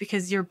 yeah, it's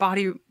because your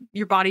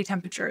body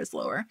temperature is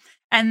lower.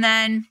 And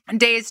then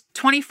days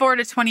 24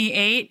 to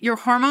 28, your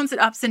hormones at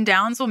ups and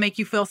downs will make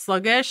you feel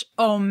sluggish.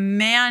 Oh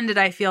man, did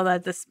I feel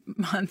that this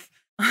month.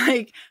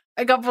 Like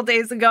a couple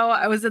days ago,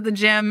 I was at the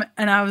gym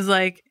and I was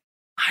like,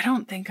 I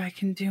don't think I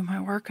can do my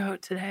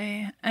workout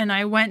today. And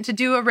I went to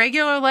do a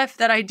regular lift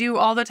that I do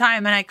all the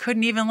time and I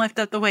couldn't even lift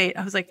up the weight.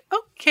 I was like,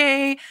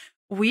 okay,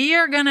 we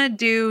are going to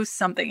do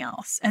something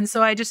else. And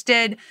so I just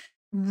did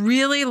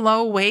really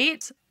low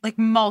weight, like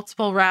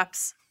multiple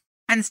reps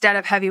instead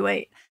of heavy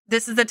weight.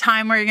 This is the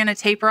time where you're going to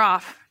taper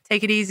off,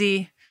 take it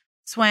easy,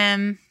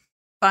 swim,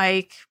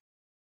 bike,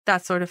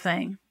 that sort of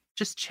thing.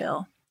 Just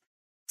chill.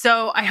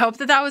 So I hope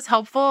that was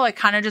helpful. I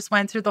kind of just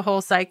went through the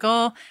whole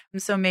cycle.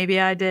 And so maybe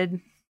I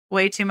did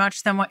way too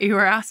much than what you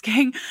were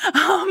asking.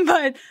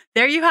 But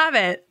there you have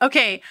it.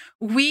 Okay,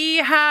 we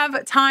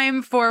have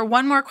time for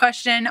one more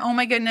question. Oh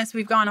my goodness,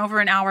 we've gone over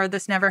an hour.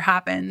 This never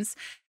happens.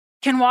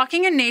 Can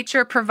walking in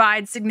nature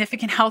provide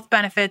significant health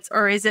benefits,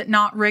 or is it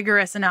not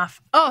rigorous enough?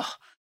 Oh,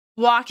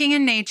 walking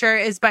in nature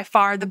is by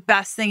far the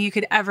best thing you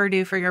could ever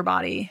do for your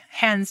body,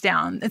 hands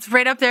down. It's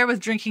right up there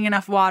with drinking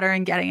enough water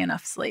and getting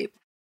enough sleep.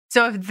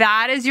 So if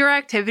that is your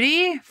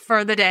activity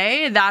for the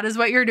day, that is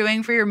what you're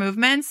doing for your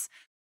movements,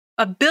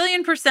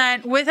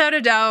 1,000,000,000%, without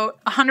a doubt,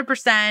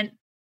 100%,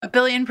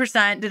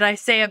 1,000,000,000%. Did I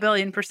say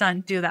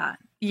 1,000,000,000% do that?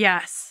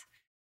 Yes.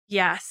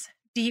 Yes.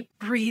 Deep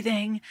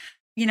breathing,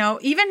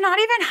 even not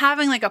even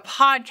having like a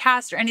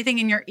podcast or anything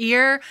in your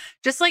ear,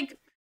 just like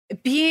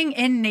being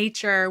in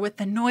nature with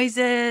the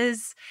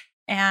noises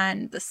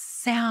and the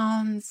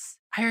sounds.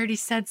 I already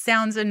said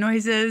sounds and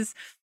noises,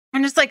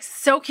 and just like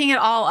soaking it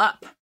all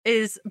up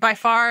is by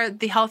far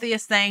the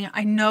healthiest thing.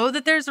 I know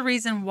that there's a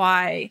reason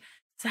why.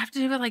 Does it have to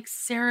do with like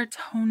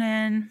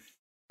serotonin?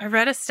 I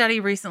read a study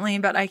recently,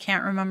 but I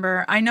can't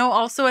remember. I know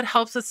also it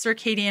helps with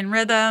circadian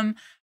rhythm.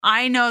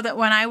 I know that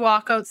when I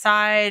walk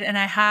outside and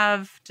I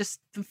have just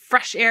the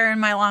fresh air in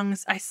my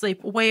lungs, I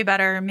sleep way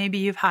better. Maybe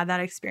you've had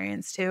that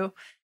experience too.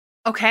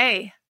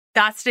 Okay,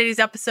 that's today's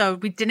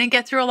episode. We didn't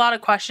get through a lot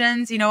of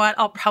questions. You know what?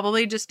 I'll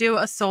probably just do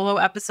a solo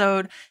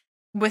episode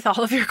with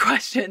all of your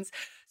questions.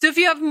 So if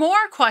you have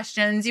more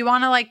questions, you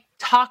want to like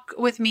talk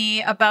with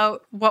me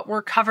about what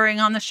we're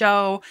covering on the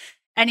show,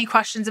 any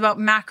questions about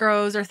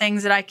macros or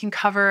things that I can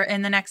cover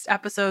in the next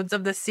episodes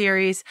of this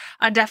series,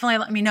 definitely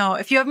let me know.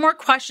 If you have more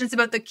questions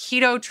about the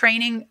keto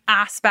training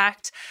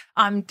aspect,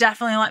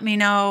 definitely let me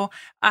know.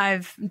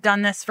 I've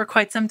done this for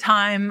quite some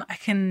time. I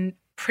can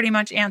pretty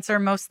much answer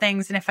most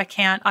things. And if I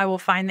can't, I will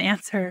find the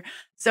answer.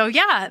 So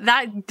yeah,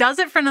 that does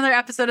it for another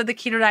episode of the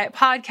Keto Diet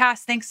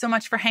Podcast. Thanks so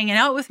much for hanging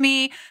out with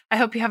me. I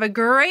hope you have a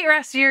great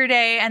rest of your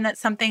day and that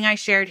something I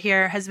shared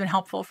here has been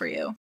helpful for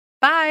you.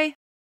 Bye.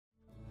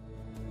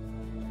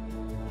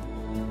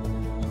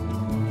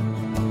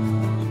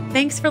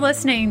 Thanks for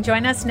listening.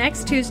 Join us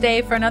next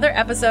Tuesday for another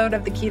episode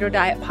of the Keto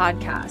Diet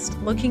Podcast.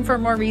 Looking for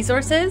more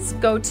resources?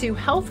 Go to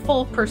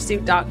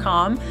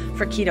healthfulpursuit.com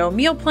for keto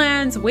meal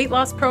plans, weight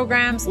loss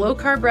programs, low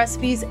carb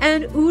recipes,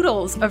 and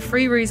oodles of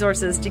free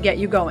resources to get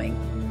you going.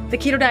 The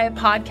Keto Diet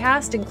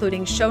Podcast,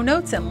 including show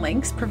notes and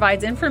links,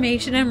 provides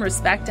information in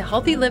respect to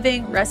healthy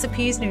living,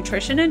 recipes,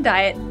 nutrition, and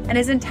diet, and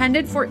is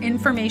intended for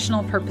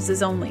informational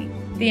purposes only.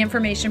 The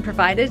information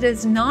provided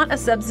is not a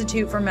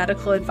substitute for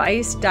medical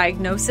advice,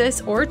 diagnosis,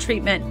 or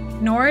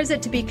treatment, nor is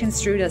it to be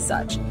construed as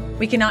such.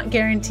 We cannot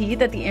guarantee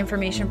that the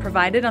information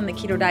provided on the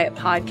Keto Diet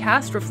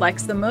Podcast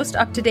reflects the most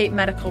up-to-date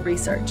medical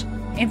research.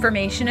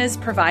 Information is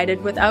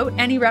provided without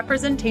any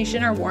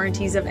representation or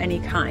warranties of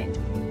any kind.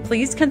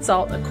 Please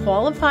consult a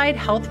qualified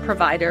health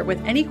provider with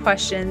any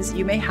questions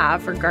you may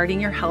have regarding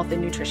your health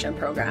and nutrition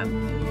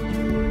program.